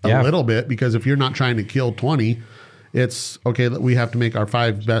a little bit, because if you're not trying to kill 20, it's okay that we have to make our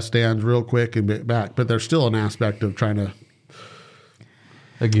 5 best stands real quick and get back, but there's still an aspect of trying to.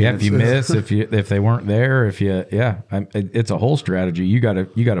 Again, if you miss, if they weren't there, it's a whole strategy. You got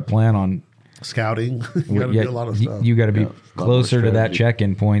to plan on Scouting, you got to do a lot of stuff. You got to be closer to that strategy.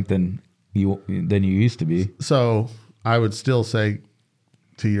 check-in point than you used to be. So I would still say,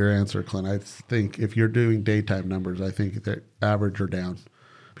 to your answer, Clint, I think if you're doing daytime numbers, I think that average are down,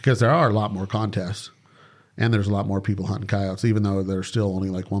 because there are a lot more contests and there's a lot more people hunting coyotes, even though there's still only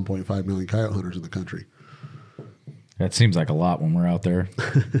like 1.5 million coyote hunters in the country. That seems like a lot when we're out there.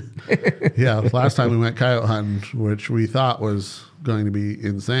 Yeah, last time we went coyote hunting, which we thought was going to be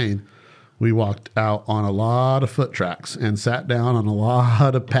insane, we walked out on a lot of foot tracks and sat down on a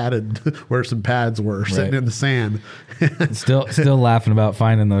lot of padded, where some pads were, sitting Right. in the sand. Still laughing about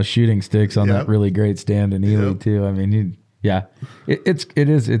finding those shooting sticks on Yep. that really great stand in Ely Yep. too. I mean,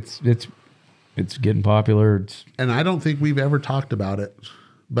 it's getting popular. And I don't think we've ever talked about it,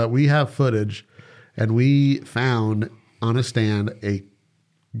 but we have footage, and we found on a stand a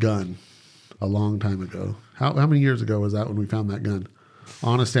gun a long time ago. How many years ago was that when we found that gun?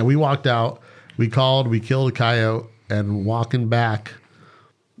 On a stand. We walked out, we killed a coyote, and walking back,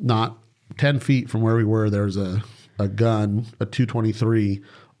 not 10 feet from where we were, there's a gun, a 223,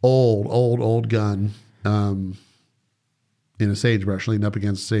 old gun, in a sagebrush, leaning up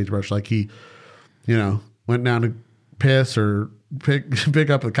against sagebrush, like he, went down to piss or pick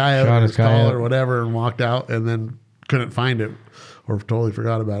up the coyote Shot or his his call coyote. or whatever, and walked out, and then couldn't find it or totally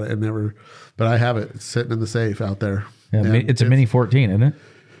forgot about it and never. But I have it. It's sitting in the safe out there. Yeah, And it's a Mini 14, isn't it?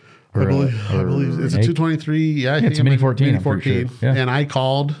 I believe it's a an 223. Yeah, I It's think a Mini it might- 14, Mini I'm pretty 14. sure. Yeah. And I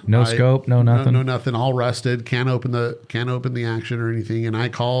called. No scope, no nothing. No nothing. All rusted. Can't open the action or anything. And I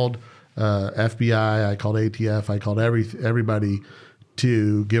called FBI. I called ATF. I called everybody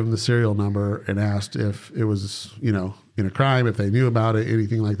to give them the serial number and asked if it was in a crime, if they knew about it,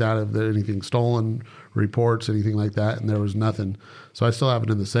 anything like that, if there anything stolen, reports, anything like that, and there was nothing. So I still have it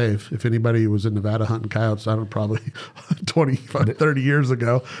in the safe. If anybody was in Nevada hunting coyotes, I don't know, probably 25, 30 years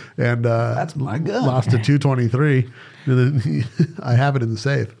ago, and That's my gun. lost a 223. And then I have it in the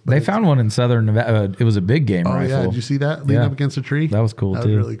safe. But They it's- found one in Southern Nevada. It was a big game Oh rifle. yeah, did you see that leaning Yeah. up against a tree? That was cool That too.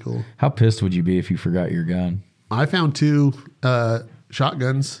 was really cool. How pissed would you be if you forgot your gun? I found 2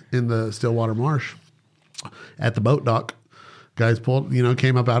 shotguns in the Stillwater Marsh at the boat dock. Guys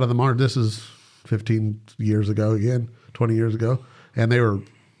came up out of the marsh. This is 15 years ago again, 20 years ago. And they were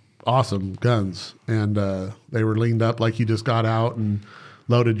awesome guns. And they were leaned up like you just got out and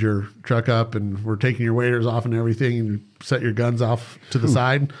loaded your truck up and were taking your waders off and everything, and you set your guns off to the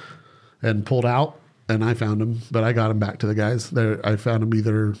side and pulled out. And I found them, but I got them back to the guys. I found them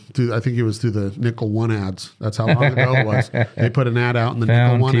either through, I think it was through the Nickel One ads. That's how long ago it was. They put an ad out in the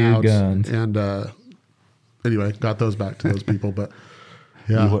Found Nickel One 2 ads. guns. And anyway, got those back to those people. But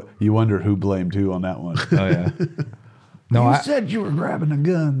yeah, You wonder who blamed who on that one. Oh yeah. No, said you were grabbing the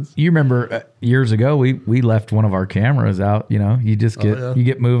guns. you remember years ago we left one of our cameras out. You just get yeah. you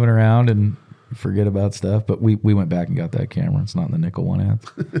get moving around and forget about stuff. But we went back and got that camera. It's not in the Nickel One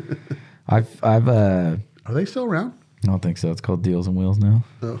ads. I've are they still around? I don't think so. It's called Deals and Wheels now.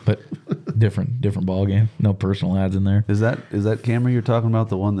 Oh. But different ball game. No personal ads in there. Is that camera you're talking about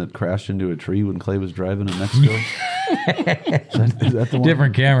the one that crashed into a tree when Clay was driving in Mexico? is that the one?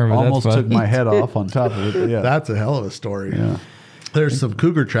 Different camera, but Almost that's took funny. my head off on top of it. But yeah, That's a hell of a story. yeah. There's some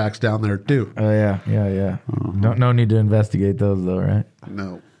cougar tracks down there too. Oh yeah. No need to investigate those though, right?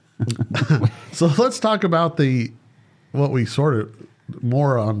 No. So let's talk about what we sort of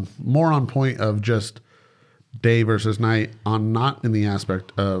more on point of just day versus night, on not in the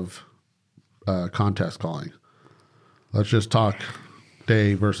aspect of contest calling. Let's just talk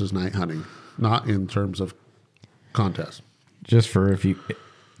day versus night hunting, not in terms of contest. Just for if you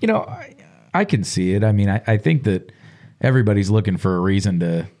know, I can see it. I mean, I think that everybody's looking for a reason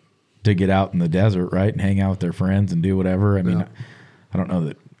to get out in the desert, right, and hang out with their friends and do whatever. I mean, I don't know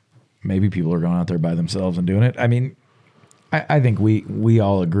that maybe people are going out there by themselves and doing it. I mean, I think we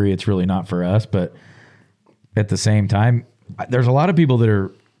all agree it's really not for us, but at the same time, there's a lot of people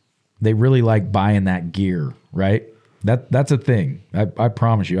that they really like buying that gear, right? That's a thing. I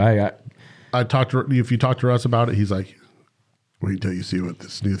promise you. I talked to, if you talk to Russ about it, he's like, wait until you see what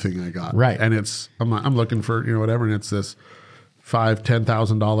this new thing I got. Right. And I'm looking for, whatever. And it's this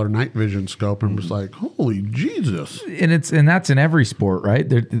 $10,000 night vision scope. And I'm just like, holy Jesus. And that's in every sport, right?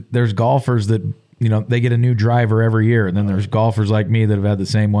 There's golfers that, they get a new driver every year. And then there's golfers like me that have had the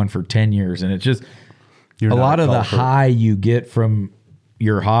same one for 10 years. And it's just a lot of the high you get from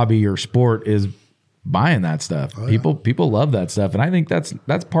your hobby or sport is buying that stuff. People love that stuff. And I think that's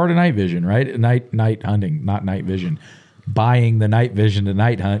part of night vision, right? Night hunting, not night vision. Buying the night vision to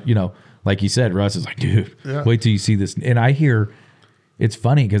night hunt, like you said, Russ is like, dude, wait till you see this. And it's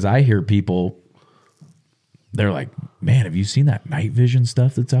funny because I hear people, they're like, man, have you seen that night vision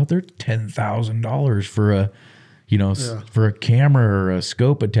stuff that's out there? $10,000 for for a camera or a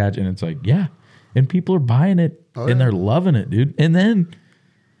scope attached. And it's like, yeah. And people are buying it and they're loving it, dude. And then,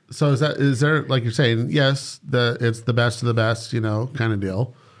 so is there, like you're saying, yes, it's the best of the best, kind of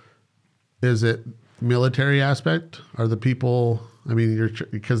deal. Is it military aspect? Are the people, I mean,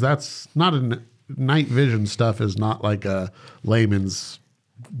 because that's not night vision stuff is not like a layman's,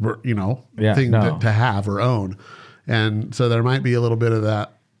 thing to have or own. And so there might be a little bit of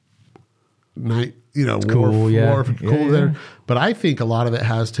that night, cool there. But I think a lot of it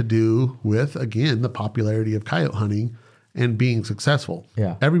has to do with, again, the popularity of coyote hunting and being successful.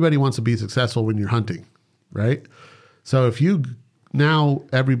 Yeah. Everybody wants to be successful when you're hunting, right? So if now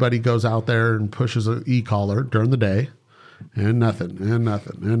everybody goes out there and pushes an e-collar during the day and nothing, and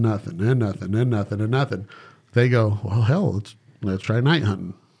nothing, and nothing, and nothing, and nothing, and nothing. They go, well, hell, let's try night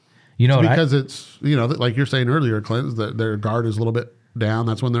hunting. Because it's, like you're saying earlier, Clint, that their guard is a little bit down.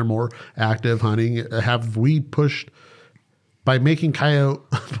 That's when they're more active hunting. Have we pushed by making coyote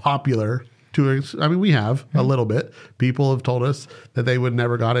popular we have a little bit. People have told us that they would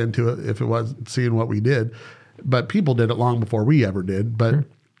never got into it if it wasn't seeing what we did. But people did it long before we ever did. But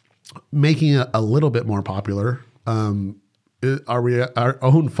making it a little bit more popular, are we our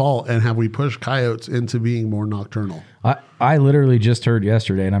own fault? And have we pushed coyotes into being more nocturnal? I literally just heard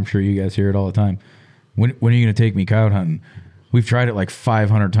yesterday, and I'm sure you guys hear it all the time. When are you going to take me coyote hunting? We've tried it like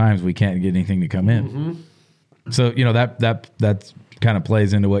 500 times. We can't get anything to come in. Mm-hmm. So, that kind of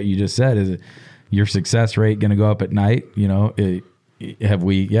plays into what you just said. Is it your success rate going to go up at night? Have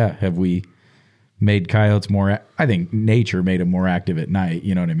we made coyotes more? I think nature made them more active at night.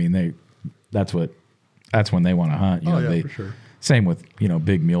 You know what I mean? That's when they want to hunt. For sure. Same with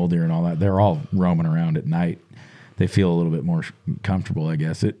big mule deer and all that. They're all roaming around at night. They feel a little bit more comfortable, I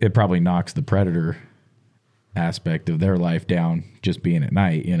guess. It probably knocks the predator aspect of their life down just being at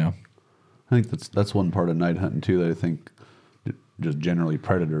night. I think that's one part of night hunting too that I think just generally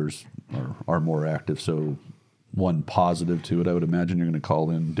predators are more active. So one positive to it, I would imagine you're going to call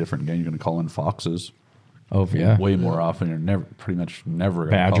in different game. You're going to call in foxes. Oh yeah, way more often. You're pretty much never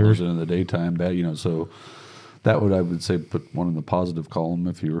going to call badgers those in the daytime. So that I would say put one in the positive column.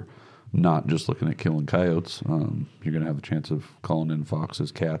 If you're not just looking at killing coyotes, you're going to have a chance of calling in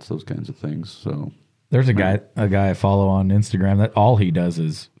foxes, cats, those kinds of things. So there's a guy I follow on Instagram that all he does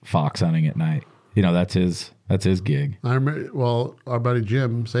is fox hunting at night. That's his gig. I remember, our buddy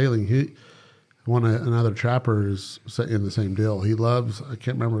Jim Sailing, another trapper is in the same deal. He loves, I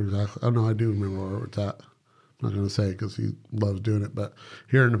can't remember exactly. Oh no, I do remember where it's at. I'm not going to say because he loves doing it, but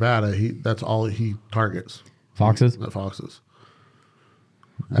here in Nevada, that's all he targets. Foxes? Foxes.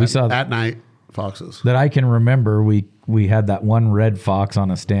 We saw at night, foxes. That I can remember, we had that one red fox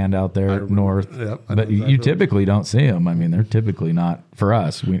on a stand out there north. Yep, but you typically don't see them. I mean, they're typically not, for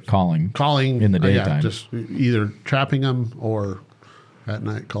us, calling in the daytime. Just either trapping them or at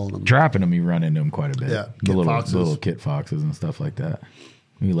night calling them. Trapping them, you run into them quite a bit. Yeah, the little kit foxes and stuff like that.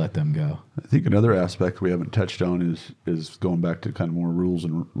 You let them go. I think another aspect we haven't touched on is going back to kind of more rules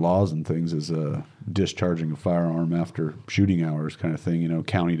and laws and things is discharging a firearm after shooting hours kind of thing,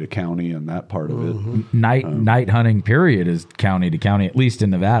 county to county and that part of it. Night hunting period is county to county, at least in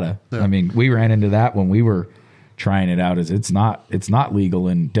Nevada. Yeah. I mean, we ran into that when we were trying it out. It's not legal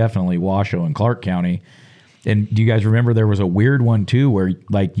in definitely Washoe and Clark County. And do you guys remember there was a weird one too where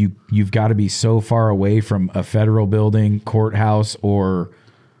like you've got to be so far away from a federal building, courthouse, or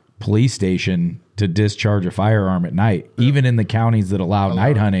police station to discharge a firearm at night, even in the counties that allow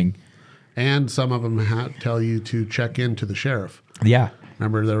night hunting. And some of them tell you to check into the sheriff. Yeah.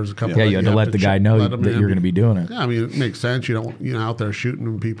 Remember, there was a couple. Yeah, you had to let the guy know that you're going to be doing it. Yeah, I mean, it makes sense. You don't, out there shooting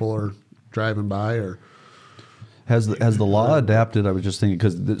when people are driving by or. Has the law adapted? I was just thinking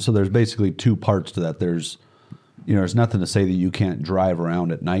because so there's basically two parts to that. There's there's nothing to say that you can't drive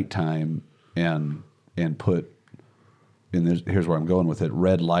around at nighttime and put. And here's where I'm going with it: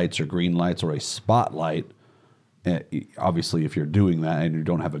 red lights or green lights or a spotlight. Obviously, if you're doing that and you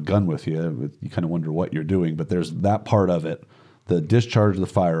don't have a gun with you, you kind of wonder what you're doing. But there's that part of it: the discharge of the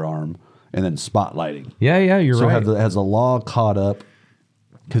firearm and then spotlighting. Yeah, you're right. So has the law caught up?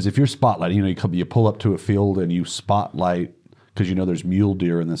 Because if you're spotlighting, you pull up to a field and you spotlight because there's mule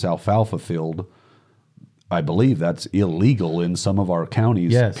deer in this alfalfa field. I believe that's illegal in some of our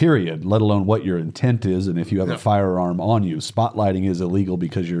counties, period, let alone what your intent is and if you have a firearm on you. Spotlighting is illegal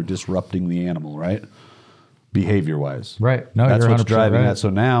because you're disrupting the animal, right? Behavior-wise. Right. No, that's you're what's 100% driving right. that. So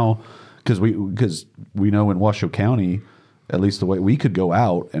now, because we know in Washoe County, at least the way we could go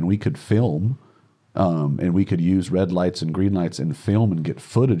out and we could film and we could use red lights and green lights and film and get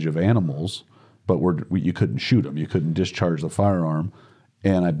footage of animals, but you couldn't shoot them. You couldn't discharge the firearm.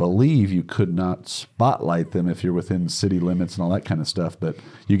 And I believe you could not spotlight them if you're within city limits and all that kind of stuff. But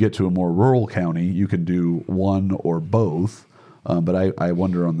you get to a more rural county, you can do one or both. But I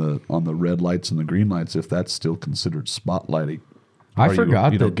wonder on the red lights and the green lights if that's still considered spotlighting. I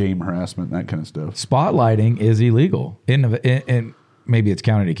forgot that game harassment and that kind of stuff. Spotlighting is illegal in maybe it's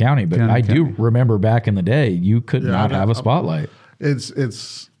county to county, but I do remember back in the day you could not have a spotlight.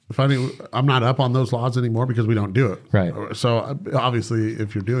 It's funny. I'm not up on those laws anymore because we don't do it. Right. So obviously,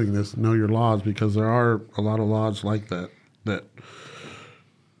 if you're doing this, know your laws because there are a lot of laws like that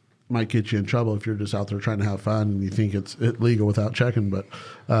might get you in trouble if you're just out there trying to have fun and you think it's legal without checking. But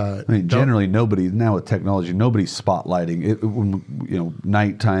generally nobody now with technology, nobody's spotlighting it.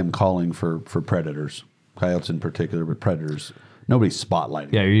 Nighttime calling for predators, coyotes in particular, but predators. Nobody's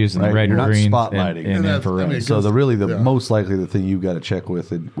spotlighting. Yeah, you're using the red You're or not green spotlighting and infrared. So most likely the thing you've got to check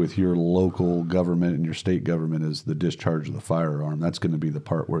with your local government and your state government is the discharge of the firearm. That's going to be the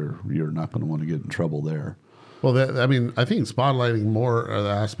part where you're not going to want to get in trouble there. Well, I think spotlighting more the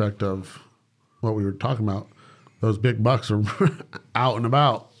aspect of what we were talking about. Those big bucks are out and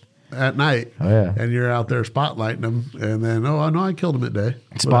about at night, and you're out there spotlighting them, and then I killed them at day.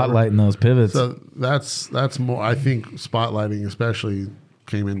 Spotlighting those pivots. So that's more. I think spotlighting especially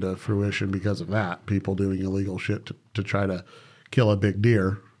came into fruition because of that. People doing illegal shit to try to kill a big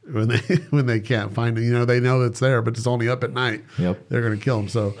deer when they can't find it. They know it's there, but it's only up at night. Yep. They're going to kill them.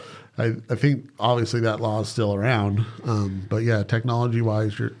 So I think obviously that law is still around. But yeah, technology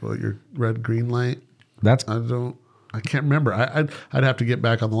wise, your red green light. I can't remember. I'd have to get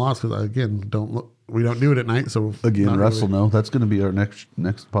back on the laws because we don't do it at night. So again, Russell, no, that's going to be our next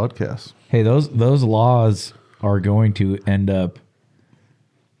podcast. Hey, those laws are going to end up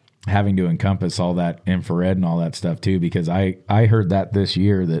having to encompass all that infrared and all that stuff too, because I heard that this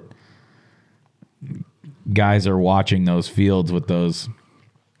year that guys are watching those fields with those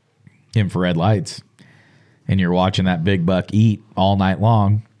infrared lights, and you're watching that big buck eat all night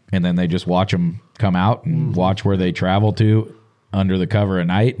long, and then they just watch them come out and watch where they travel to under the cover of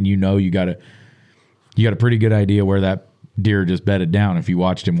night, and you got a pretty good idea where that deer just bedded down if you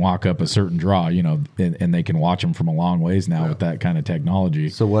watched him walk up a certain draw, and they can watch him from a long ways now with that kind of technology.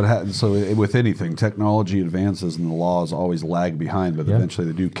 So with anything, technology advances and the laws always lag behind, but eventually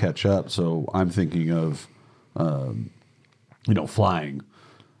they do catch up. So I'm thinking of flying,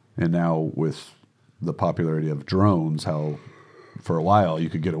 and now with the popularity of drones, how for a while you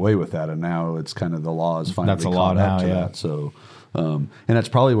could get away with that, and now it's kind of the law is finally caught up to that. So, and that's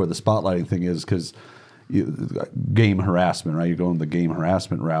probably where the spotlighting thing is, because game harassment, right? You're going the game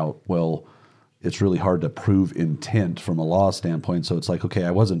harassment route. Well, it's really hard to prove intent from a law standpoint. So it's like, okay,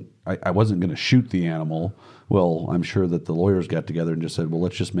 I wasn't going to shoot the animal. Well, I'm sure that the lawyers got together and just said, well,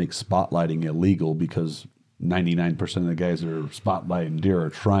 let's just make spotlighting illegal because 99% of the guys that are spotlighting deer are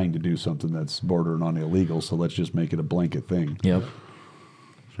trying to do something that's bordering on illegal. So let's just make it a blanket thing. Yep.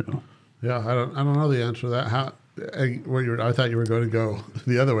 So. Yeah, I don't know the answer to that. I thought you were going to go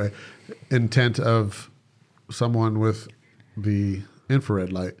the other way. Intent of someone with the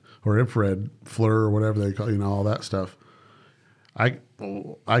infrared light or infrared FLIR or whatever they call, all that stuff. I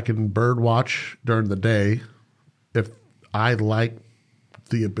can bird watch during the day. If I like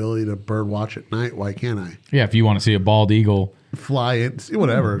the ability to bird watch at night, why can't I? Yeah, if you want to see a bald eagle, fly it, see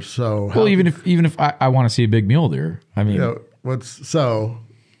whatever. So even if I want to see a big mule deer, I mean,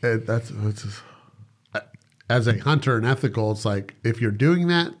 as a hunter and ethical, it's like if you're doing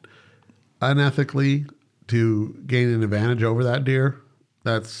that, unethically to gain an advantage over that deer,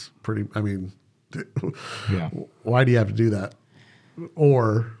 that's pretty, I mean, Yeah. why do you have to do that?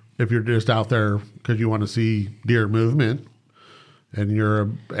 Or if you're just out there because you want to see deer movement and you're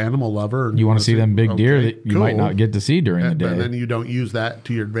an animal lover. And You want to see them big deer that you might cool. not get to see during the But day. then you don't use that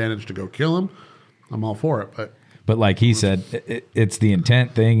to your advantage to go kill them. I'm all for it. But like he said, it's the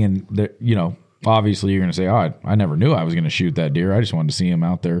intent thing. And, you know, obviously you're going to say, oh, I never knew I was going to shoot that deer. I just wanted to see him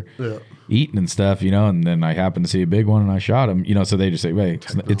out there eating and stuff, you know, and then I happened to see a big one and I shot him, you know, so they just say, wait,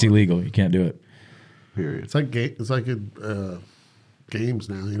 it's illegal. You can't do it. Period. It's like games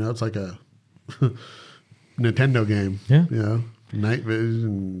now, you know, it's like a Nintendo game. Yeah. You know, night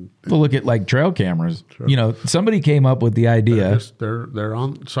vision. Well, look at like trail cameras. You know, somebody came up with the idea. They're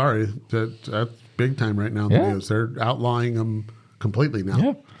on. Sorry, that's big time right now in the Yeah. news. They're outlawing them completely now.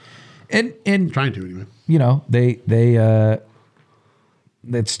 Yeah. And Trying to anyway. you know,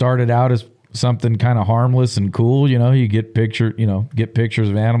 it started out as something kind of harmless and cool. You know, you get pictures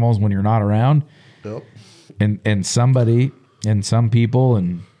of animals when you're not around. Yep. And somebody and some people,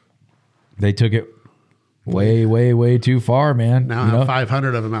 and they took it way too far, man. Now you I have know?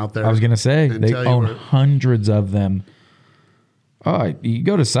 500 of them out there. I was going to say, And they tell you own where- hundreds of them. Oh, you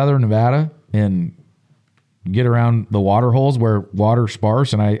go to southern Nevada and get around the water holes where water's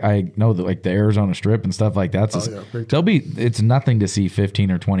sparse, and I know that like the Arizona Strip and stuff like that. Oh, yeah, big time. It's nothing to see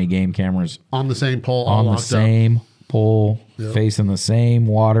 15 or 20 game cameras on the same pole, all on the locked same pole, Yep. facing the same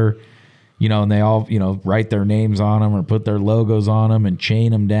water, you know, and they all, you know, write their names on them or put their logos on them and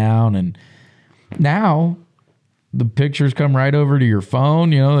chain them down. And now the pictures come right over to your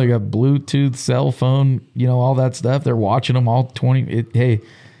phone. You know, they got Bluetooth, cell phone, you know, all that stuff. They're watching them all 20. Hey, up.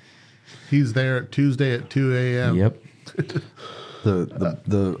 He's there at Tuesday at 2 a.m. yep.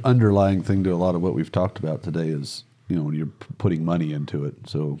 The underlying thing to a lot of what we've talked about today is, you know, when you're putting money into it.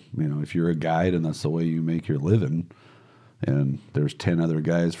 So, you know, if you're a guide and that's the way you make your living, and there's 10 other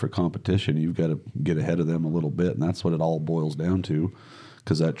guys for competition, you've got to get ahead of them a little bit. And that's what it all boils down to,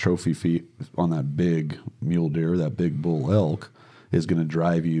 because that trophy fee on that big mule deer, that big bull elk, is going to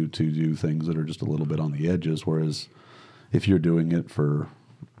drive you to do things that are just a little bit on the edges. Whereas if you're doing it for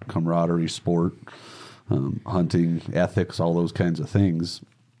camaraderie, sport, hunting, ethics, all those kinds of things,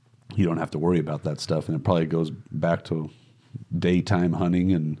 you don't have to worry about that stuff. And it probably goes back to daytime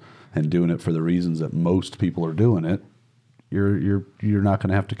hunting and doing it for the reasons that most people are doing it. You're not going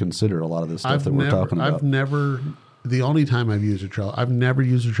to have to consider a lot of this stuff that we're talking about. The only time I've used I've never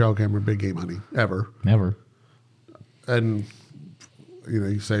used a trail camera big game hunting ever. Never. And you know,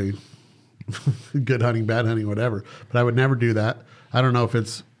 you say good hunting, bad hunting, whatever, but I would never do that. I don't know if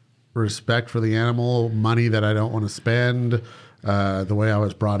it's respect for the animal, money that I don't want to spend, the way I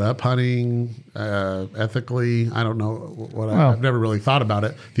was brought up hunting, ethically. I don't know what I've never really thought about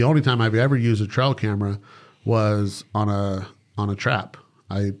it. The only time I've ever used a trail camera was on a trap.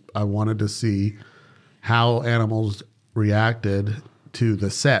 I wanted to see how animals reacted to the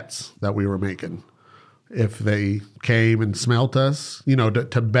sets that we were making. If they came and smelt us, you know,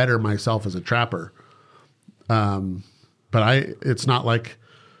 to better myself as a trapper. But it's not like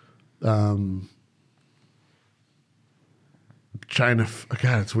trying to,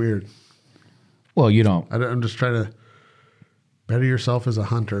 God, it's weird. Well, you don't. I'm just trying to better yourself as a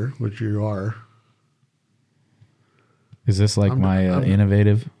hunter, which you are. Is this like I'm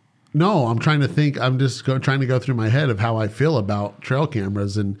innovative? No, I'm trying to think. I'm just trying to go through my head of how I feel about trail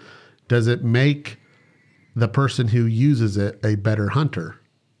cameras, and does it make the person who uses it a better hunter,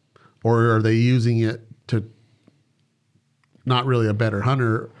 or are they using it to not really a better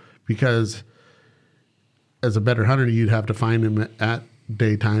hunter? Because as a better hunter, you'd have to find them at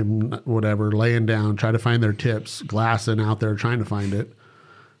daytime, whatever, laying down, try to find their tips, glassing out there, trying to find it.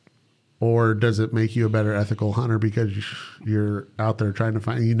 Or does it make you a better ethical hunter because you're out there trying to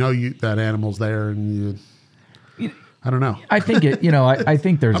find, that animal's there, and I don't know. I think it, I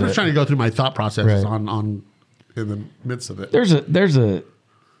think there's I'm just trying to go through my thought processes Right. on in the midst of it.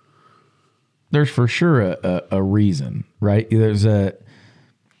 There's for sure a reason, right? There's a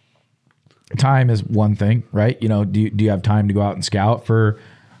time is one thing, right? Do you have time to go out and scout for,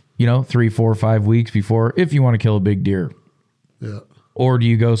 3, 4, 5 weeks before, if you want to kill a big deer? Yeah. Or do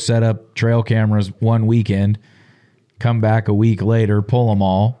you go set up trail cameras one weekend, come back a week later, pull them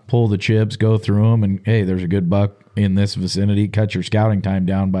all, pull the chips, go through them, and hey, there's a good buck in this vicinity, cut your scouting time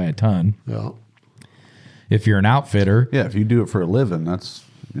down by a ton. Yeah. If you're an outfitter, Yeah, if you do it for a living, that's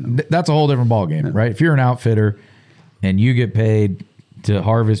that's a whole different ballgame, right? If you're an outfitter and you get paid to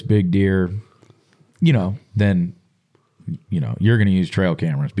harvest big deer, then you're going to use trail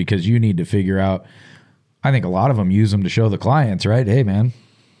cameras because you need to figure out. I think a lot of them use them to show the clients, right? Hey, man,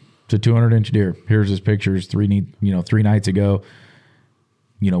 It's a 200-inch deer. Here's his pictures 3 nights ago.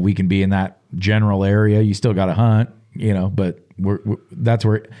 We can be in that general area. You still got to hunt, but that's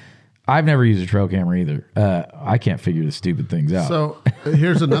where I've never used a trail camera either. I can't figure the stupid things out. So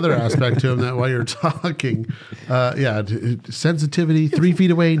here's another aspect to him that while you're talking, sensitivity, 3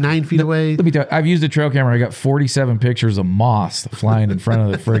 feet away, 9 feet away. Let me tell you, I've used a trail camera. I got 47 pictures of moss flying in front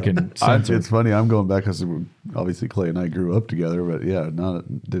of the freaking sensor. It's funny. I'm going back because obviously Clay and I grew up together, but yeah,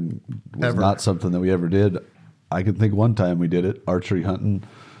 was not something that we ever did. I can think one time we did it, archery hunting,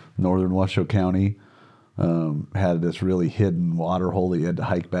 northern Washoe County. Had this really hidden water hole that you had to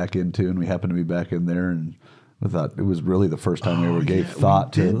hike back into, and we happened to be back in there, and we thought it was really the first time we ever gave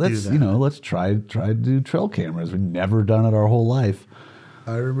thought to let's try to do trail cameras. We've never done it our whole life.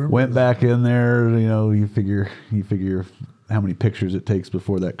 I remember. Went back in there, you figure how many pictures it takes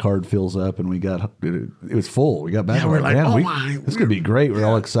before that card fills up, and it was full. We got back. Yeah, we're like, this could be great. We're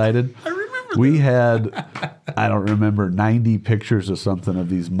all excited. I remember. We had, I don't remember, 90 pictures or something of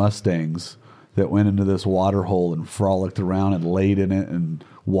these Mustangs that went into this water hole and frolicked around and laid in it and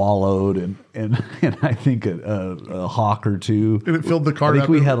wallowed and I think a hawk or two. And it filled the card I think up.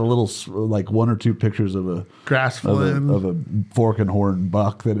 we had a little, like 1 or 2 pictures of a grass of a fork and horn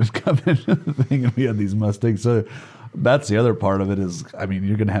buck that had come into the thing, and we had these Mustangs. So that's the other part of it is,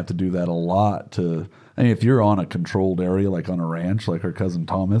 you're going to have to do that a lot if you're on a controlled area, like on a ranch, like our cousin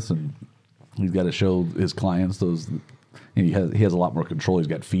Thomas, and he's got to show his clients those. He has a lot more control. He's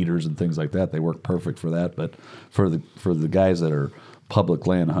got feeders and things like that. They work perfect for that. But for the guys that are public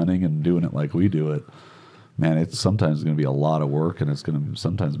land hunting and doing it like we do it, man, it's sometimes going to be a lot of work, and it's going to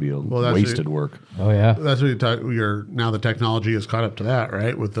sometimes be wasted work. Oh yeah, that's what you talk. Now the technology has caught up to that,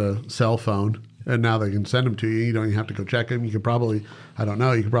 right? With the cell phone, and now they can send them to you. You don't even have to go check them. You could probably, I don't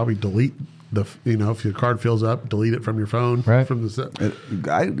know, you could probably delete if your card fills up, delete it from your phone. Right. From the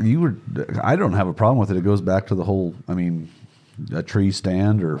I don't have a problem with it. It goes back to the whole, a tree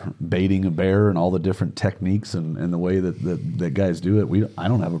stand or baiting a bear and all the different techniques and the way that guys do it. I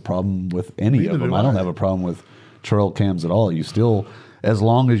don't have a problem with any of them. I don't have a problem with trail cams at all. You still, as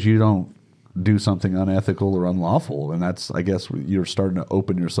long as you don't do something unethical or unlawful, and that's, I guess, you're starting to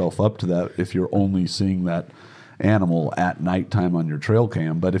open yourself up to that if you're only seeing that animal at nighttime on your trail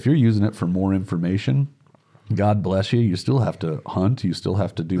cam. But if you're using it for more information, God bless you, you still have to hunt, you still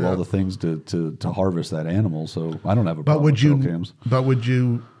have to do all the things to harvest that animal. So I don't have a problem with trail cams. But would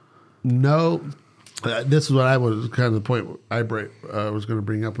you know, this is what I was kind of the point I was going to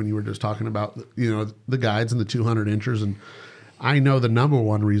bring up when you were just talking about the guides and the 200 inchers, and I know the number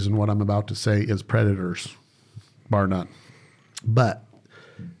one reason what I'm about to say is predators, bar none. But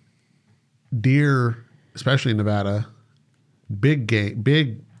deer, especially in Nevada, big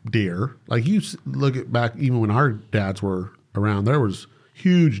deer. Like you look at back, even when our dads were around, there was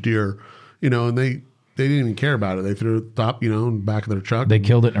huge deer, and they didn't even care about it. They threw it top, in the back of their truck. They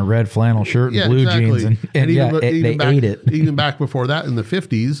killed it in a red flannel shirt and blue jeans, and they ate it. Even back before that, in the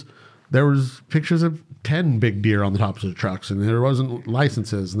 50s, there was pictures of 10 big deer on the tops of the trucks, and there wasn't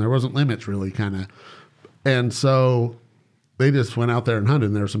licenses and there wasn't limits really, kind of. And so they just went out there and hunted,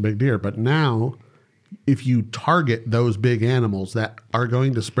 and there were some big deer. But now, if you target those big animals that are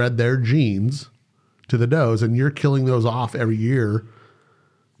going to spread their genes to the does, and you're killing those off every year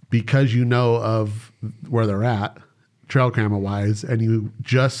because you know of where they're at, trail camera wise, and you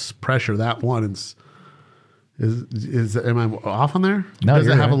just pressure that one, and am I off on there? No, does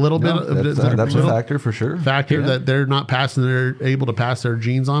it have right. a little bit of That's a factor for sure. That they're not they're able to pass their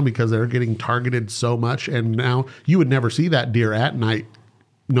genes on because they're getting targeted so much, and now you would never see that deer at night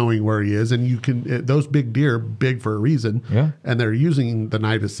knowing where he is, and you can those big deer big for a reason, and they're using the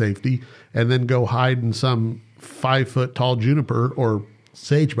night as safety, and then go hide in some 5 foot tall juniper or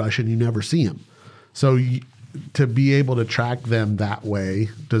sagebrush, and you never see them. So to be able to track them that way,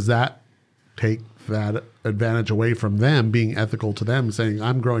 does that take that advantage away from them being ethical to them, saying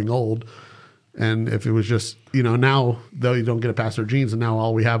I'm growing old? And if it was just, now though you don't get it past their genes, and now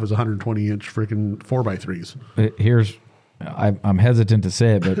all we have is 120 inch freaking 4x3s. Here's, I'm hesitant to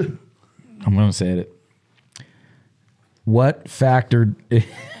say it, but I'm going to say it. What factor,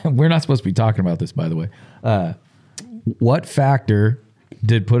 we're not supposed to be talking about this, by the way. What factor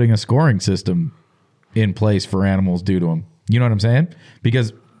did putting a scoring system in place for animals do to them? You know what I'm saying?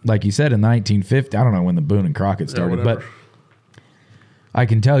 Because like you said, in 1950, I don't know when the Boone and Crockett started, but I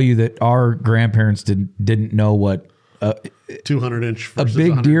can tell you that our grandparents didn't know what 200-inch. A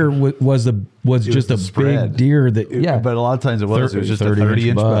big deer was just a spread. big deer that But a lot of times it was just a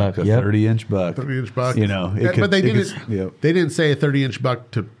 30-inch buck, a 30-inch buck. 30-inch buck. You know, but they didn't say a 30-inch buck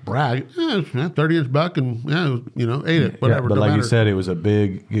to brag. 30-inch buck, and ate it. Whatever. But like matter. you said, it was a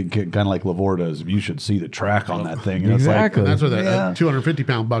big, kind of like Lavore does. You should see the track on that thing. And Exactly. And that's where the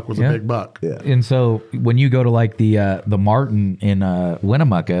 250-pound buck was a big buck. Yeah. And so when you go to like the Martin in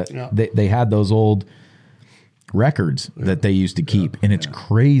Winnemucca, they had those old records that they used to keep, and it's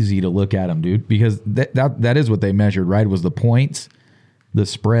crazy to look at them, dude, because that is what they measured, right? Was the points, the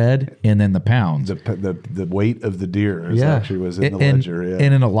spread, and then the pounds. The weight of the deer actually was in the ledger. Yeah.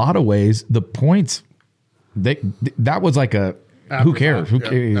 And in a lot of ways, the points, that was like a who cares? Who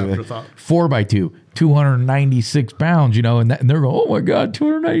cares? 4x2, 296 pounds, and they're going, oh my God,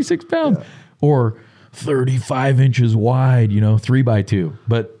 296 pounds, or 35 inches wide, 3x2.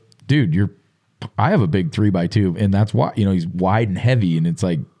 But dude, I have a big 3x2, and that's why, he's wide and heavy, and it's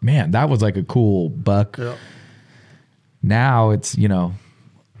like, man, that was like a cool buck. Yeah. Now it's,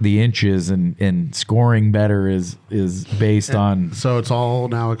 the inches and scoring better is based on. So it's all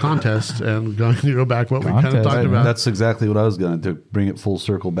now a contest, and going to go back what we kind of talked about. That's exactly what I was going to bring it full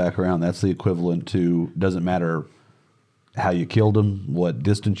circle back around. That's the equivalent to, doesn't matter how you killed him, what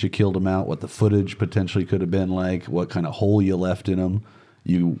distance you killed him out, what the footage potentially could have been like, what kind of hole you left in him.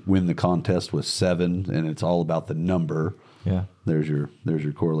 You win the contest with 7, and it's all about the number. Yeah, there's your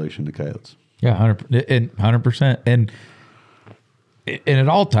correlation to coyotes. Yeah, 100%, and it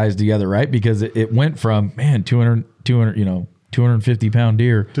all ties together, right? Because it went from 250 pound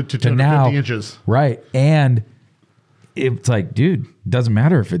deer to 250 now, inches, right? And it's like, dude, doesn't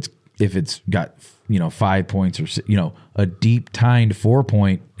matter if it's got 5 points or a deep tined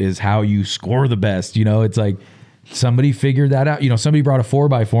 4-point is how you score the best. It's like. Somebody figured that out. Somebody brought a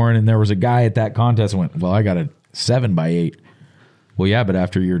 4x4 in, and there was a guy at that contest and went, well, I got a 7x8. Well, yeah, but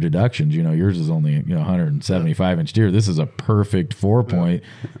after your deductions, yours is only 175-inch deer. This is a perfect 4-point.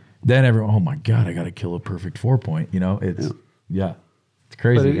 Then everyone, oh my God, I got to kill a perfect 4-point. It's it's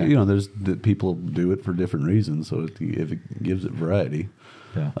crazy. But there's people do it for different reasons. So if it gives it variety,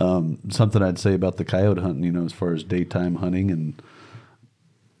 something I'd say about the coyote hunting, as far as daytime hunting and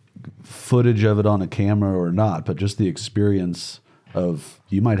footage of it on a camera or not, but just the experience of,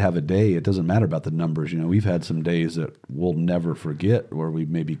 you might have a day, it doesn't matter about the numbers. We've had some days that we'll never forget where we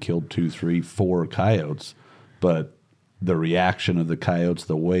maybe killed 2, 3, 4 coyotes, but the reaction of the coyotes,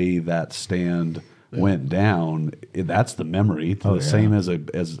 the way that stand went down, that's the memory. Same as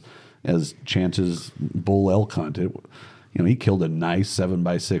Chance's bull elk hunt. He killed a nice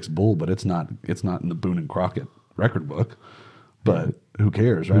 7x6 bull, but it's not in the Boone and Crockett record book. But who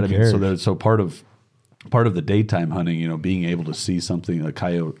cares, right? Who cares? So part of the daytime hunting, being able to see something, a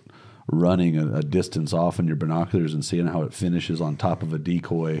coyote running a distance off in your binoculars and seeing how it finishes on top of a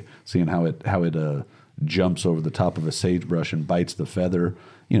decoy, seeing how it jumps over the top of a sagebrush and bites the feather.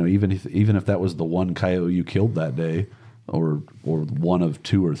 Even if that was the one coyote you killed that day, or one of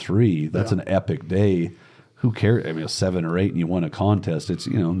 2 or 3, that's an epic day. Who cares? A 7 or 8, and you won a contest. It's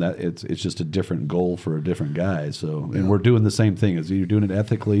it's just a different goal for a different guy. So, and we're doing the same thing. As you're doing it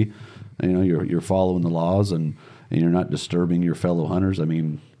ethically, you're following the laws, and you're not disturbing your fellow hunters.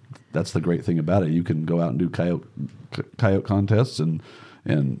 That's the great thing about it. You can go out and do coyote contests, and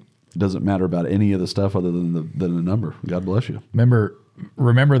it doesn't matter about any of the stuff other than the number. God bless you.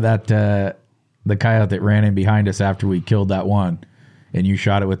 Remember that the coyote that ran in behind us after we killed that one, and you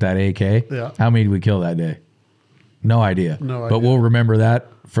shot it with that AK. Yeah. How many did we kill that day? No idea. But we'll remember that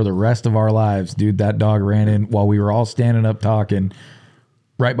for the rest of our lives, dude. That dog ran in while we were all standing up talking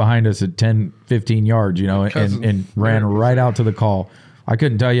right behind us at 10, 15 yards, and ran right out to the call. I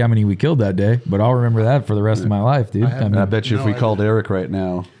couldn't tell you how many we killed that day, but I'll remember that for the rest of my life, dude. I bet you if we called Eric right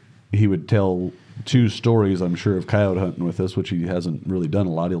now, he would tell 2 stories, I'm sure, of coyote hunting with us, which he hasn't really done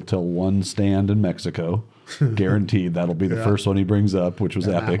a lot. He'll tell one stand in Mexico. Guaranteed that'll be the first one he brings up, which was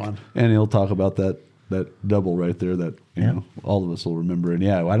epic. And he'll talk about that double right there that all of us will remember. And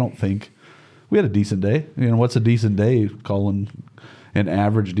I don't think we had a decent day. What's a decent day? Calling an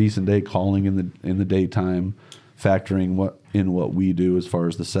average decent day, calling in the daytime, factoring what we do as far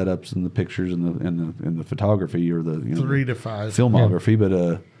as the setups and the pictures and the photography, or the 3 to 5 filmography.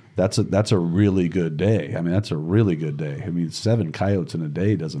 But that's a really good day. That's a really good day. 7 coyotes in a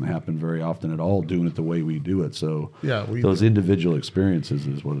day doesn't happen very often at all, doing it the way we do it. So those individual experiences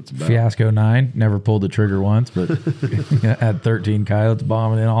is what it's about. Fiasco 9, never pulled the trigger once, but had 13 coyotes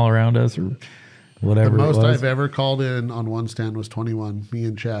bombing in all around us, or whatever. The most I've ever called in on one stand was 21. Me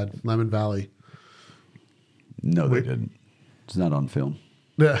and Chad, Lemon Valley. No, they didn't. It's not on film.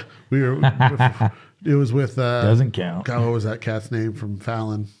 Yeah, we were. It was with Doesn't count. God, what was that cat's name from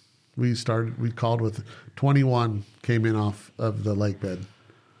Fallon? We called with 21 came in off of the lake bed.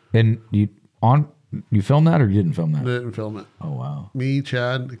 And you filmed that or you didn't film that? Didn't film it. Oh wow. Me,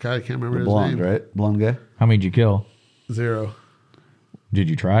 Chad, the guy I can't remember The his blonde, name. right? Blonde guy. How many did you kill? 0. Did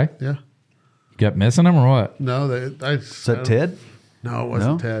you try? Yeah. You kept missing them or what? No, Is that Ted? No, it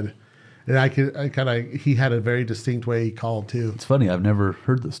wasn't No? Ted. And he had a very distinct way he called too. It's funny. I've never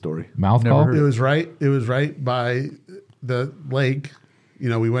heard the story. Mouth Never call? heard It was right by the lake. You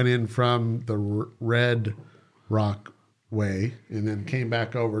know, we went in from the Red Rock way and then came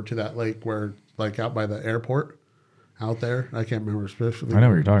back over to that lake where, like, out by the airport out there. I can't remember specifically. I know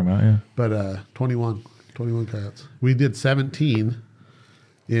what you're talking about, yeah. But 21 coyotes. We did 17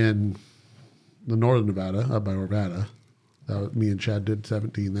 in the northern Nevada, up by Arvada. Me and Chad did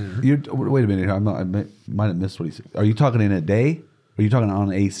 17 there. Wait a minute. I might have missed what he said. Are you talking in a day? Or are you talking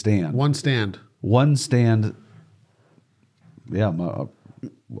on a stand? One stand. One stand. Yeah,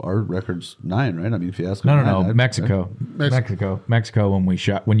 our record's 9, right? I mean, if you ask. No. Mexico. When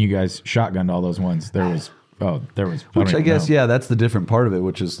you guys shotgunned all those ones, there was. Which I guess, yeah, that's the different part of it,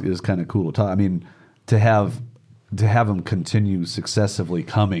 which is kind of cool to talk. I mean, to have them continue successively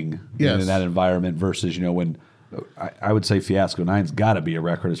coming in that environment versus, you know, when I would say Fiasco 9's got to be a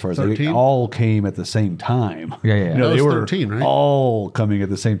record as far as 13? they all came at the same time. Yeah. You know, That they was were 13, right? all coming at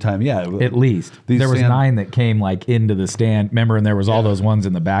the same time. Yeah, At least. These There was stand- 9 that came like into the stand. Remember, and there was all those ones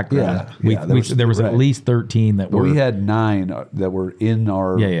in the background. Yeah. There was right. at least 13 that were. We had 9 that were in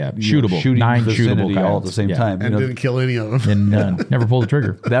our shootable. shooting 9 vicinity shootable all at the coyotes. same Yeah. time. And didn't kill any of them. And none. Never pulled the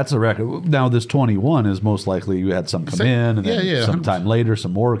trigger. That's a record. Now this 21 is most likely you had some come in, and then sometime later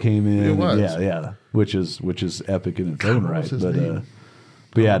some more came in. It was. Yeah, which is epic in its own what right. was his name?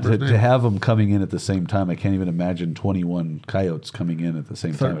 But yeah, Remember his to name. have them coming in at the same time, I can't even imagine 21 coyotes coming in at the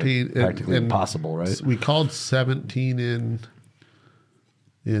same 13 time. Practically and impossible, right? We called 17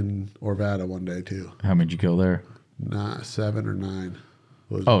 in Arvada one day too. How many did you kill there? 7 or 9.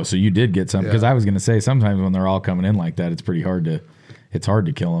 Oh, so you did get some. Because Yeah. I was going to say, sometimes when they're all coming in like that, it's hard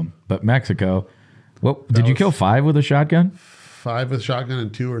to kill them. But Mexico, did you kill 5 with a shotgun? 5 with shotgun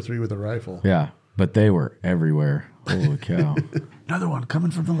and 2 or 3 with a rifle. Yeah, but they were everywhere. Holy cow. Another one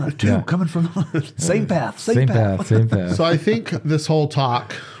coming from the left. 2 Yeah. coming from the left. Same path. Same path. So I think this whole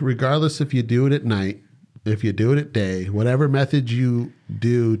talk, regardless if you do it at night, if you do it at day, whatever method you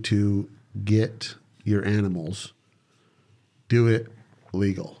do to get your animals, do it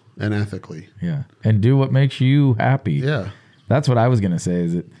legal and ethically. Yeah. And do what makes you happy. Yeah. That's what I was going to say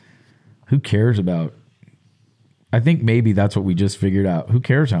is that who cares about, I think maybe that's what we just figured out. Who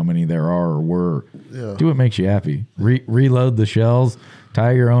cares how many there are or were? Yeah. Do what makes you happy. Reload the shells,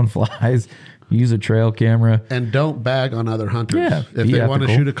 tie your own flies, use a trail camera. And don't bag on other hunters. Yeah, If be they want to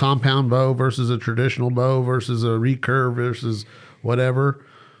ethical. shoot a compound bow versus a traditional bow versus a recurve versus whatever,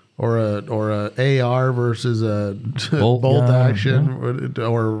 or a AR versus a Bolt bolt gun, action,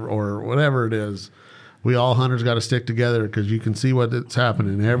 or whatever it is, we all hunters got to stick together because you can see what's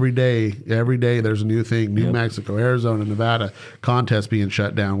happening every day. Every day there's a new thing. New Mexico, Arizona, Nevada, contests being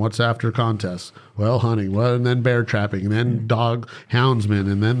shut down. What's after contests? Well, hunting. Well, and then bear trapping, and then dog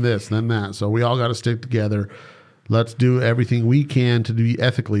houndsmen, and then this, then that. So we all got to stick together. Let's do everything we can to do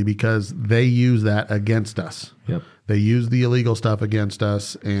ethically because they use that against us. Yep. They use the illegal stuff against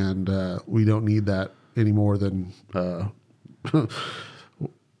us, and we don't need that any more than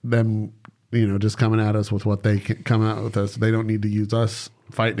them, just coming at us with what they can come out with us. They don't need to use us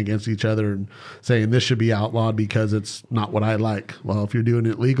fighting against each other and saying this should be outlawed because it's not what I like. Well, if you're doing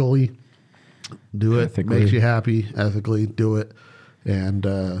it legally, do it. Ethically. Makes you happy. Ethically, do it. And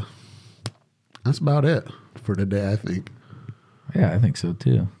that's about it for today, I think. Yeah, I think so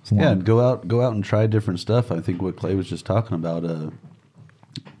too. It's long. Yeah, and go out and try different stuff. I think what Clay was just talking about,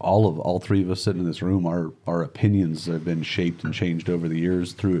 all 3 of us sitting in this room, our opinions have been shaped and changed over the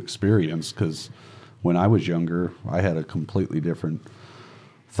years through experience. Because when I was younger, I had a completely different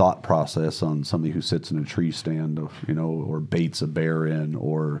thought process on somebody who sits in a tree stand, or baits a bear in,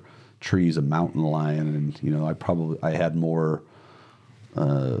 or trees a mountain lion, and I had more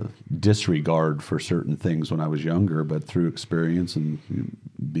disregard for certain things when I was younger. But through experience and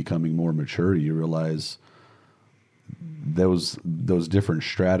becoming more mature, you realize those different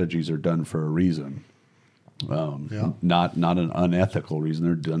strategies are done for a reason. Not an unethical reason.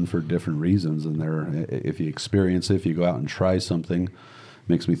 They're done for different reasons, and if you experience it, if you go out and try something,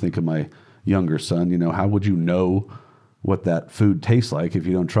 makes me think of my younger son. How would you know what that food tastes like if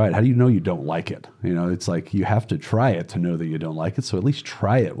you don't try it? How do you know you don't like it? It's like you have to try it to know that you don't like it. So at least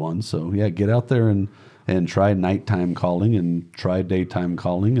try it once. So yeah, get out there and and try nighttime calling and try daytime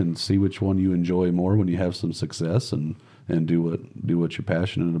calling and see which one you enjoy more when you have some success, and do what you're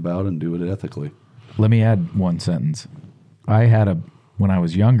passionate about and do it ethically. Let me add one sentence. I had when I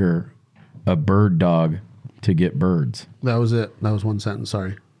was younger, a bird dog to get birds. That was it. That was one sentence.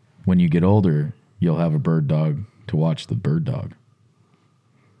 Sorry. When you get older, you'll have a bird dog to watch the bird dog.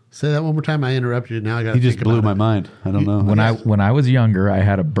 Say that one more time. I interrupted you. Now I got. He just blew my mind. I don't know. When I was younger, I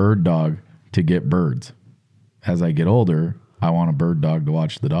had a bird dog to get birds. As I get older, I want a bird dog to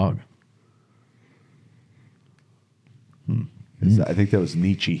watch the dog. I think that was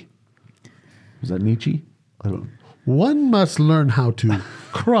Nietzsche. Was that Nietzsche? I don't know. One must learn how to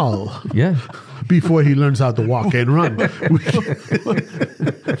crawl Yeah. before he learns how to walk and run.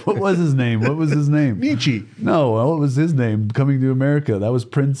 What was his name? What was his name? Nietzsche. No, what was his name? Coming to America. That was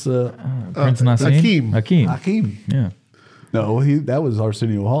Prince Prince Nassim? Hakeem. Hakeem. Yeah. No, that was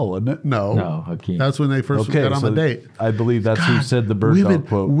Arsenio Hall, wasn't it? No. No, Hakeem. That's when they first got on the date. I believe that's who God, said the bird dog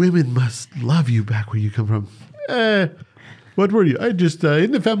quote. Women must love you back where you come from. What were you? I just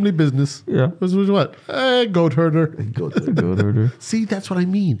in the family business. Yeah. Was what? Goat herder. Goat herder. See, that's what I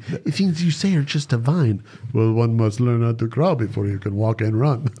mean. The things you say are just divine. Well, one must learn how to crawl before you can walk and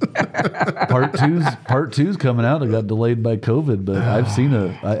run. Part two's coming out. It got delayed by COVID, but I've seen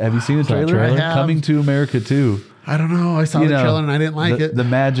have you seen a trailer? trailer? I have. Coming to America too. I don't know. I saw the trailer and I didn't like it. The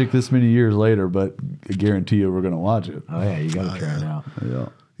magic this many years later, but I guarantee you we're going to watch it. Oh, yeah, you got to try it out. Yeah.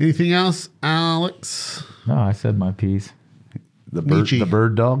 Anything else, Alex? No, I said my piece. Nietzsche. The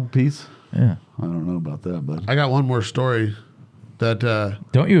bird dog piece? Yeah. I don't know about that, but I got one more story that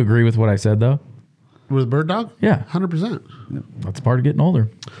Don't you agree with what I said, though? with Bird Dog. Yeah. 100%. That's part of getting older.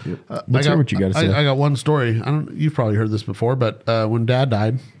 Let's hear what you got to say. I got one story. You've probably heard this before, but when Dad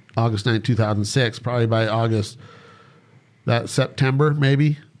died, August 9th, 2006, probably by August, that September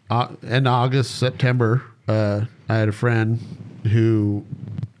maybe, end of August, September, I had a friend who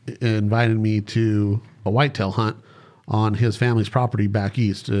invited me to a whitetail hunt on his family's property back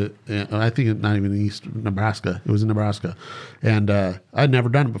east. I think not even east, Nebraska. It was in Nebraska. And I'd never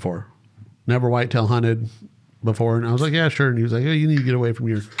done it before. Never whitetail hunted before. And I was like, yeah, sure. And he was like, oh, you need to get away from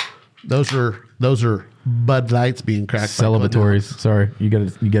your... Those are Bud Lights being cracked. Celebratories. Sorry. You got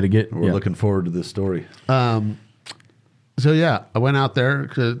to get... we're looking forward to this story. So yeah, I went out there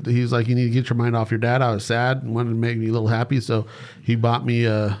because he's like, you need to get your mind off your dad. I was sad and wanted to make me a little happy. So he bought me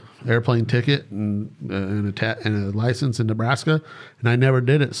a airplane ticket and a license in Nebraska. And I never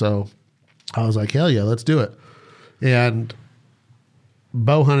did it. So I was like, hell yeah, let's do it. And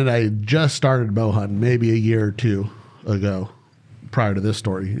bow hunted, I had just started bow hunting maybe a year or two ago prior to this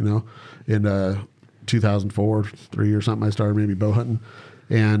story, in 2004, 3 or something. I started maybe bow hunting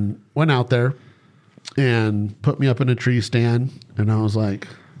and went out there and put me up in a tree stand. And I was like,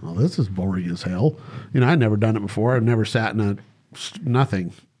 well, this is boring as hell. I'd never done it before. I'd never sat in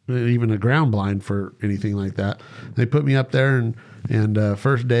nothing, even a ground blind for anything like that. They put me up there and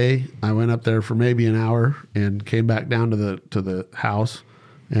first day I went up there for maybe an hour and came back down to the house.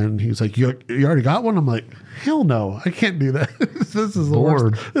 And he was like, you already got one? I'm like, hell no, I can't do that. This is the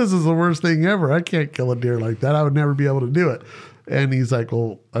worst. This is the worst thing ever. I can't kill a deer like that. I would never be able to do it. And he's like,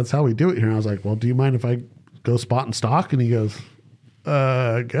 well, that's how we do it here. And I was like, well, do you mind if I go spot and stalk? And he goes,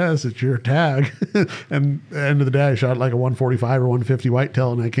 I guess it's your tag. And at the end of the day, I shot like a 145 or 150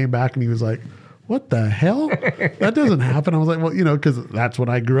 whitetail. And I came back and he was like, what the hell? That doesn't happen. I was like, well, because that's what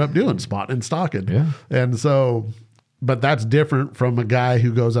I grew up doing, spotting and stalking. Yeah. And so, but that's different from a guy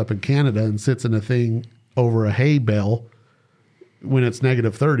who goes up in Canada and sits in a thing over a hay bale when it's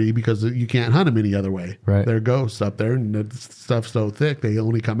 -30 because you can't hunt them any other way. Right. There are ghosts up there and the stuff's so thick they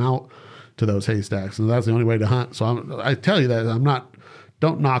only come out to those haystacks. And that's the only way to hunt. So I tell you that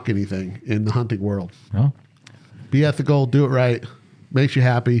don't knock anything in the hunting world. No. Be ethical, do it right, makes you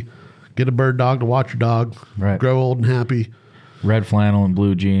happy. Get a bird dog to watch your dog. Right. Grow old and happy. Red flannel and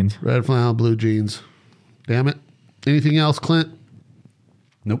blue jeans. Red flannel, blue jeans. Damn it. Anything else, Clint?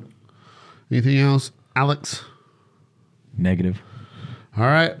 Nope. Anything else, Alex? Negative. All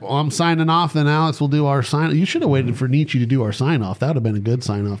right. Well, I'm signing off. Then Alex will do our sign. You should have waited for Nietzsche to do our sign off. That would have been a good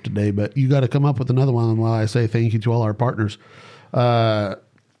sign off today. But you got to come up with another one while I say thank you to all our partners. Yeah,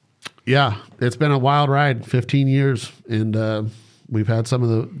 it's been a wild ride. 15 years, and we've had some of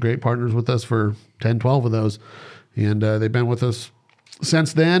the great partners with us for 10, 12 of those, and they've been with us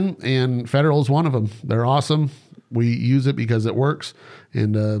since then. And Federal is one of them. They're awesome. We use it because it works,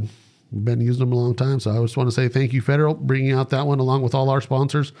 and we've been using them a long time. So I just want to say thank you, Federal, bringing out that one along with all our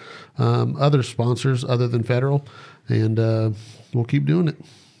sponsors, other sponsors other than Federal. And we'll keep doing it.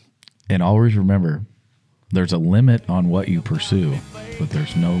 And always remember, there's a limit on what you pursue, but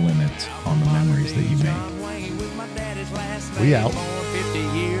there's no limits on the memories that you make. We out. 50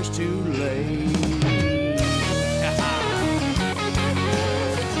 years too late.